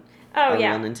wasn't a real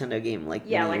Nintendo game, like,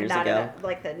 many years ago.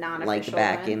 Like the non-official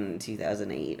like back in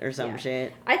 2008 or some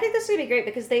shit. I think this is going to be great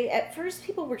because at first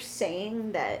people were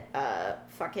saying that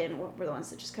what were the ones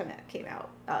that just came out?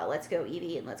 Let's Go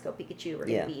Eevee and Let's Go Pikachu were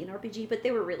going to be an RPG, but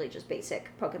they were really just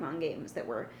basic Pokemon games that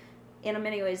were, in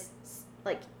many ways,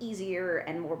 like, easier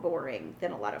and more boring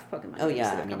than a lot of Pokemon games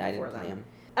that have come before them.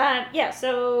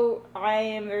 So I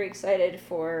am very excited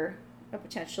for a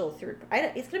potential it's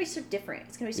going to be so different.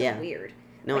 It's going to be so weird.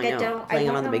 No, like, I know. Playing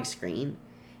it on the big screen.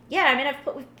 Yeah, I mean,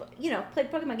 we've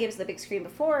played Pokemon games on the big screen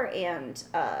before, and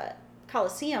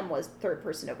Coliseum was third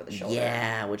person over the shoulder.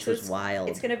 Yeah, which was wild.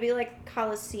 It's going to be like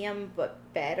Coliseum, but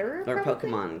better. Or probably.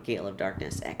 Pokemon Gale of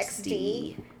Darkness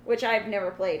XD. Which I've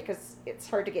never played because it's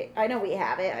hard to get. I know we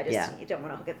have it. I just you don't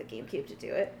want to hook up the GameCube to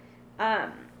do it.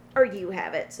 Or you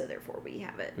have it, so therefore we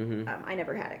have it. Mm-hmm. I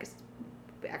never had it because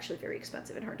actually very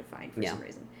expensive and hard to find for some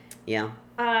reason. Yeah.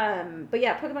 But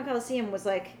yeah, Pokemon Coliseum was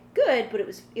like good, but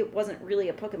it wasn't really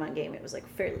a Pokemon game. It was like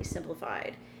fairly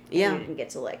simplified. Yeah. You didn't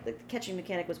get to like the catching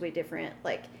mechanic was way different.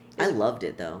 Like I loved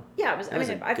it though. Yeah,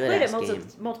 I've played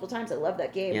it multiple times. I love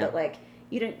that game, but like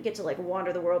you didn't get to like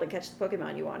wander the world and catch the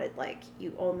Pokemon you wanted. Like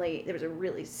there was a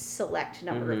really select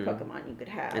number of Pokemon you could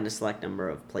have, and a select number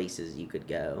of places you could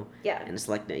go. Yeah,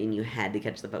 and you had to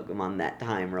catch the Pokemon that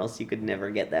time, or else you could never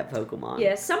get that Pokemon.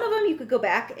 Yeah, some of them you could go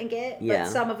back and get, but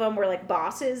some of them were like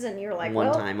bosses, and you're like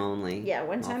one time only. Yeah,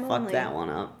 one time only. Fuck that one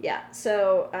up. Yeah,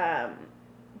 so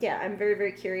I'm very,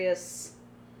 very curious.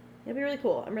 It'll be really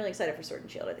cool. I'm really excited for Sword and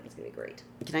Shield. I think it's gonna be great.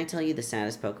 Can I tell you the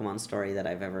saddest Pokemon story that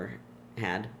I've ever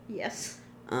had? Yes.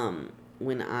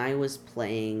 When I was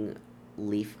playing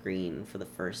Leaf Green for the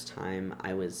first time,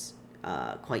 I was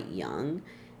quite young,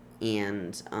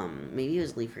 and maybe it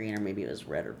was Leaf Green or maybe it was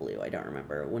Red or Blue. I don't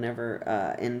remember.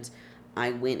 And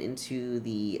I went into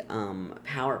the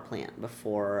power plant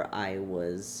before I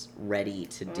was ready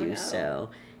to do so.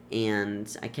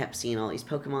 And I kept seeing all these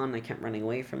Pokemon, and I kept running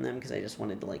away from them because I just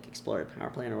wanted to, like, explore a power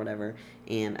plant or whatever.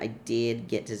 And I did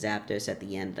get to Zapdos at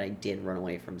the end, and I did run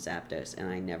away from Zapdos, and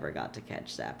I never got to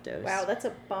catch Zapdos. Wow, that's a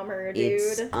bummer, dude.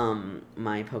 It's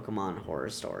my Pokemon horror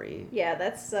story. Yeah,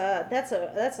 that's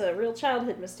a real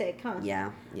childhood mistake, huh?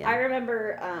 Yeah. I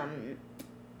remember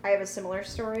I have a similar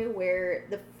story where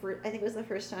I think it was the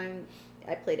first time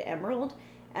I played Emerald,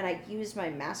 and I used my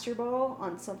Master Ball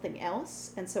on something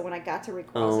else, and so when I got to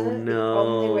Rayquaza, the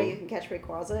only way you can catch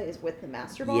Rayquaza is with the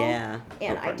Master Ball. Yeah.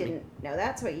 And I didn't know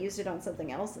that, so I used it on something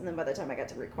else, and then by the time I got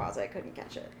to Rayquaza, I couldn't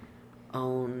catch it.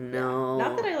 Oh, no. Yeah.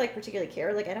 Not that I, like, particularly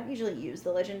care. Like, I don't usually use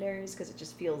the legendaries, because it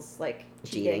just feels like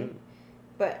cheating.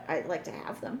 But I like to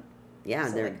have them. Yeah,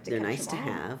 they're nice to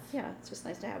have. Yeah, it's just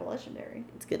nice to have a legendary.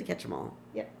 It's good to catch them all.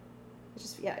 Yeah. It's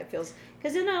just, it feels...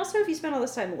 Because then also, if you spend all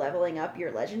this time leveling up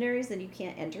your legendaries, then you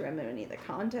can't enter them in any of the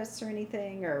contests or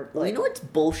anything, or... Well, you know what's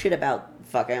bullshit about...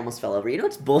 Fuck, I almost fell over. You know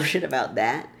what's bullshit about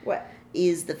that? What?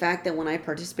 Is the fact that when I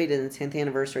participated in the 10th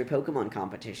anniversary Pokemon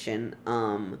competition,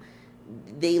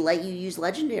 they let you use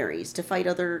legendaries to fight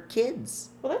other kids.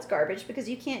 Well, that's garbage, because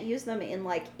you can't use them in,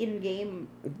 like, in-game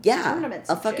tournaments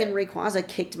a fucking Rayquaza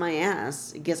kicked my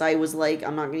ass, because I was like,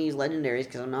 I'm not going to use legendaries,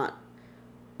 because I'm not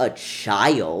a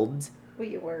child. Well,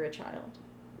 you were a child.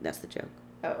 That's the joke.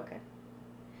 Oh, okay.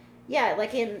 Yeah,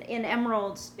 like in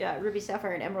Emerald, Ruby,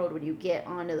 Sapphire, and Emerald, when you get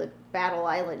onto the Battle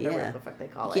Island, or whatever the fuck they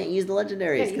call it. You can't use the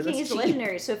legendaries, because you can't use the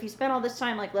legendaries, so if you spend all this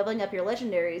time, like, leveling up your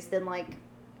legendaries, then, like,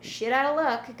 shit out of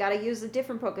luck, gotta use a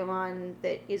different Pokemon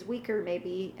that is weaker,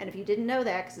 maybe, and if you didn't know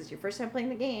that, because it's your first time playing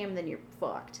the game, then you're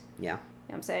fucked. Yeah.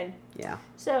 You know what I'm saying? Yeah.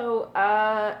 So,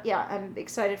 I'm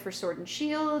excited for Sword and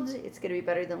Shield. It's going to be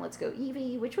better than Let's Go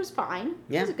Eevee, which was fine.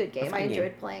 Yeah. It was a good game. I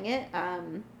enjoyed playing it. I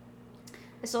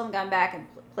still haven't gone back and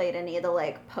played any of the,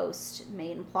 like,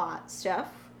 post-main plot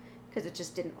stuff, because it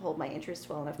just didn't hold my interest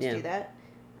well enough to do that.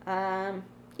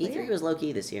 E3 was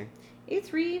low-key this year.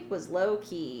 E3 was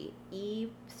low-key.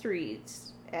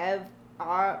 E3's...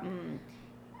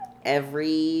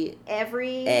 Every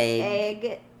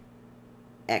egg...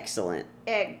 Excellent.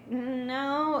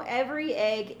 No, every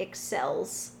egg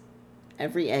excels.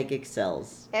 Every egg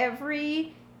excels.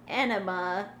 Every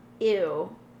enema,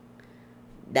 ew.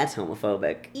 That's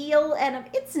homophobic. Eel enema.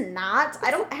 It's not.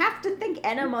 I don't have to think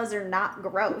enemas are not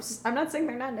gross. I'm not saying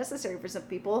they're not necessary for some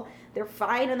people. They're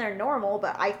fine and they're normal,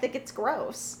 but I think it's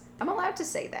gross. I'm allowed to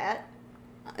say that.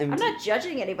 I'm not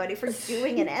judging anybody for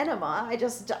doing an enema.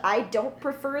 I don't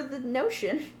prefer the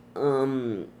notion.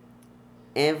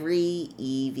 Every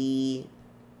Eevee...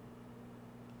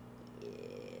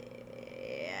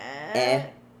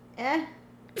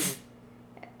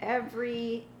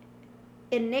 Every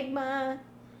Enigma,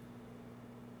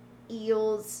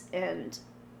 Eels, and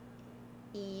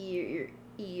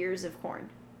ears of corn.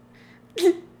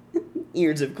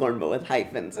 Ears of corn, but with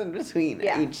hyphens in between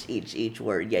each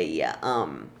word. Yeah.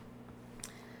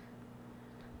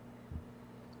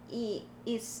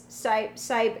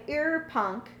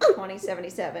 Cyberpunk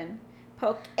 2077,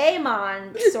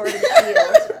 Pokemon Sword and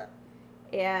Shield,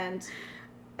 and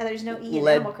there's no E in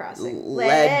Animal Crossing.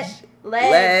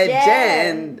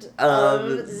 Legend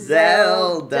of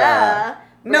Zelda.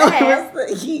 No, it was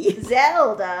the E.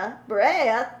 Zelda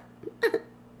Breath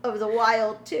of the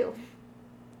Wild 2.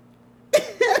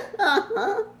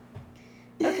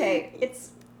 Okay,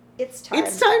 it's time.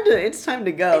 It's time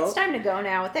to go. It's time to go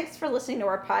now. Thanks for listening to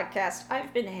our podcast.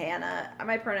 I've been Hannah.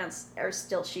 My pronouns are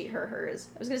still she, her, hers.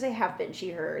 I was going to say have been she,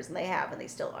 hers, and they have, and they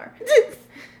still are.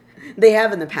 They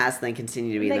have in the past, and they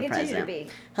continue to be in the present. To be.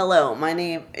 Hello, my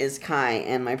name is Kai,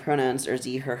 and my pronouns are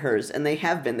ze, her, hers, and they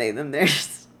have been they, them,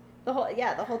 theirs. The whole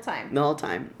time. The whole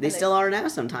time. They still are now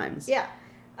sometimes. Yeah.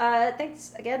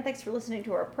 Thanks for listening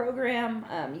to our program.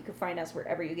 You can find us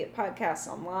wherever you get podcasts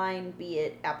online, be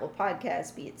it Apple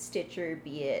Podcasts, be it Stitcher,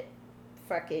 be it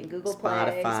fucking Google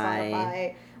Play,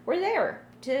 Spotify. We're there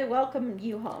to welcome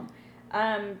you home.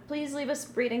 Please leave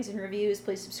us ratings and reviews.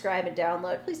 Please subscribe and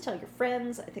download. Please tell your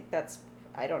friends.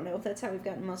 I don't know if that's how we've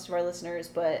gotten most of our listeners,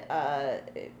 but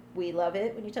we love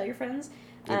it when you tell your friends.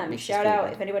 Shout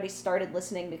out if anybody started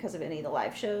listening because of any of the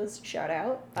live shows. Shout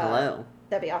out. Hello.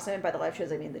 That'd be awesome. And by the live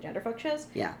shows, I mean the Genderfuck shows.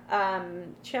 Yeah.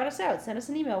 Shout us out. Send us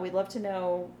an email. We'd love to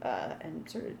know and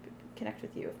sort of connect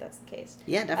with you if that's the case.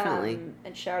 Yeah, definitely.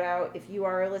 And shout out if you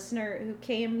are a listener who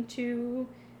came to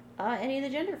any of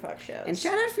the Genderfuck shows. And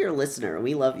shout out if you're a listener.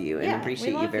 We love you and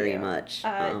appreciate you very much.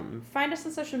 Find us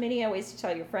on social media. Ways to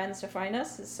tell your friends to find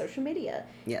us is social media.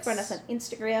 Yes. Find us on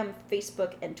Instagram,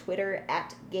 Facebook, and Twitter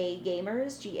at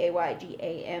GayGamers,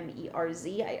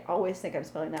 GayGamerz. I always think I'm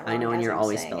spelling that wrong. I know, and you're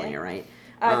always spelling it right.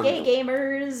 Gay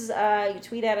Gamers, you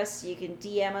tweet at us, you can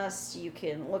DM us, you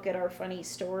can look at our funny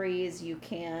stories, you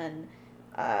can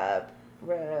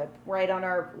write on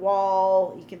our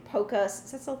wall, you can poke us.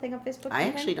 Is that still a thing on Facebook? I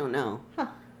actually don't know. Huh.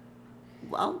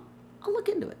 Well, I'll look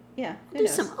into it. Yeah. I'll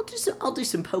do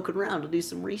some poking around. I'll do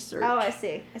some research. Oh, I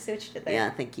see what you did there. Yeah,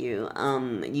 thank you.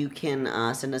 You can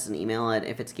send us an email at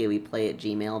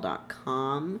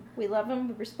ifitsgayweplay@gmail.com. We love them.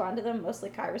 We respond to them.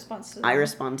 Mostly Kai responds to them. I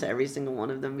respond to every single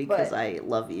one of them because I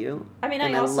love you. I mean,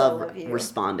 I also love you.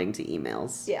 Responding to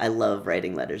emails. Yeah. I love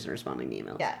writing letters and responding to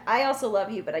emails. Yeah, I also love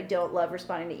you, but I don't love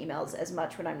responding to emails as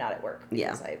much when I'm not at work.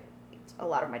 Because a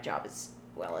lot of my job is,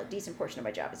 a decent portion of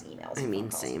my job is emails. I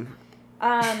mean, same.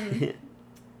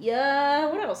 Yeah,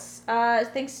 what else?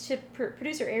 Thanks to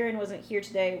producer Aaron wasn't here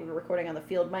today. We were recording on the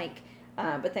field mic.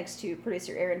 But thanks to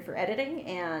producer Aaron for editing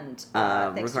and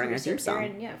thanks to producer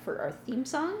Aaron, for our theme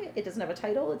song. It doesn't have a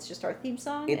title. It's just our theme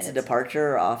song. It's a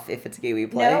departure off If It's Gay We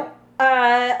Play. No.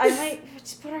 I might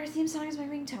just put our theme song as my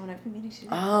ringtone. I've been meaning to do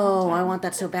that. Oh, I want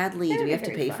that so badly. Do we have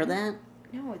to pay for that?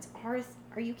 No, it's our...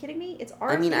 Are you kidding me? It's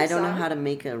our I mean, theme I don't song. know how to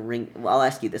make a ring... Well, I'll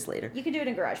ask you this later. You can do it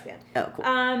in GarageBand. Oh,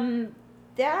 cool.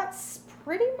 That's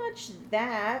pretty much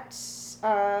that.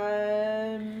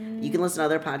 You can listen to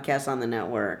other podcasts on the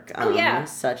network.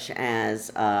 Such as...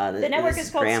 the network is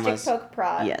called Stick Poke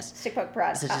Prod. Yes. Stick Poke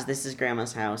Prod. Such as This Is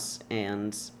Grandma's House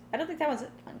and... I don't think that one's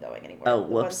ongoing anymore. Oh,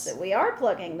 whoops. The ones that we are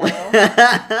plugging, though,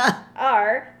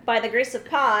 are By the Grace of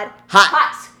Pod.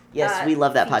 Hot! Yes, we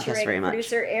love that podcast very much.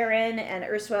 Producer Aaron and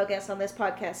erstwhile guest on this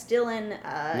podcast, Dylan,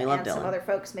 we love and Dylan. Some other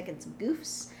folks making some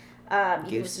goofs. You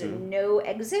can listen to No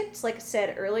Exit, like I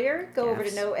said earlier. Go over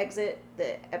to No Exit,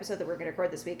 the episode that we're going to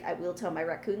record this week. I will tell my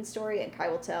raccoon story, and Kai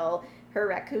will tell her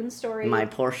raccoon story. My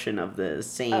portion of the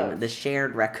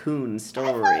shared raccoon story.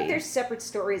 I feel like there's separate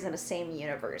stories in the same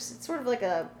universe. It's sort of like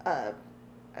a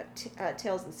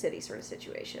Tales of the City sort of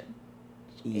situation.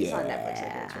 It's on Netflix. I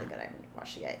think it's really good. I haven't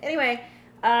watched it yet. Anyway,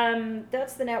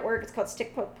 that's the network. It's called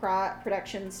Stick Poke Prod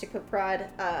Productions. Stick Poke Prod.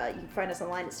 You can find us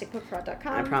online at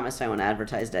stickpokeprod.com. I promise I won't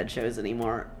advertise dead shows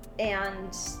anymore.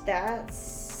 And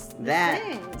that's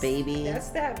that, baby. That's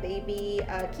that, baby.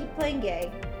 Keep playing gay.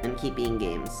 And keep being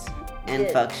games. And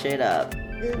fuck shit up.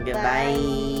 Goodbye.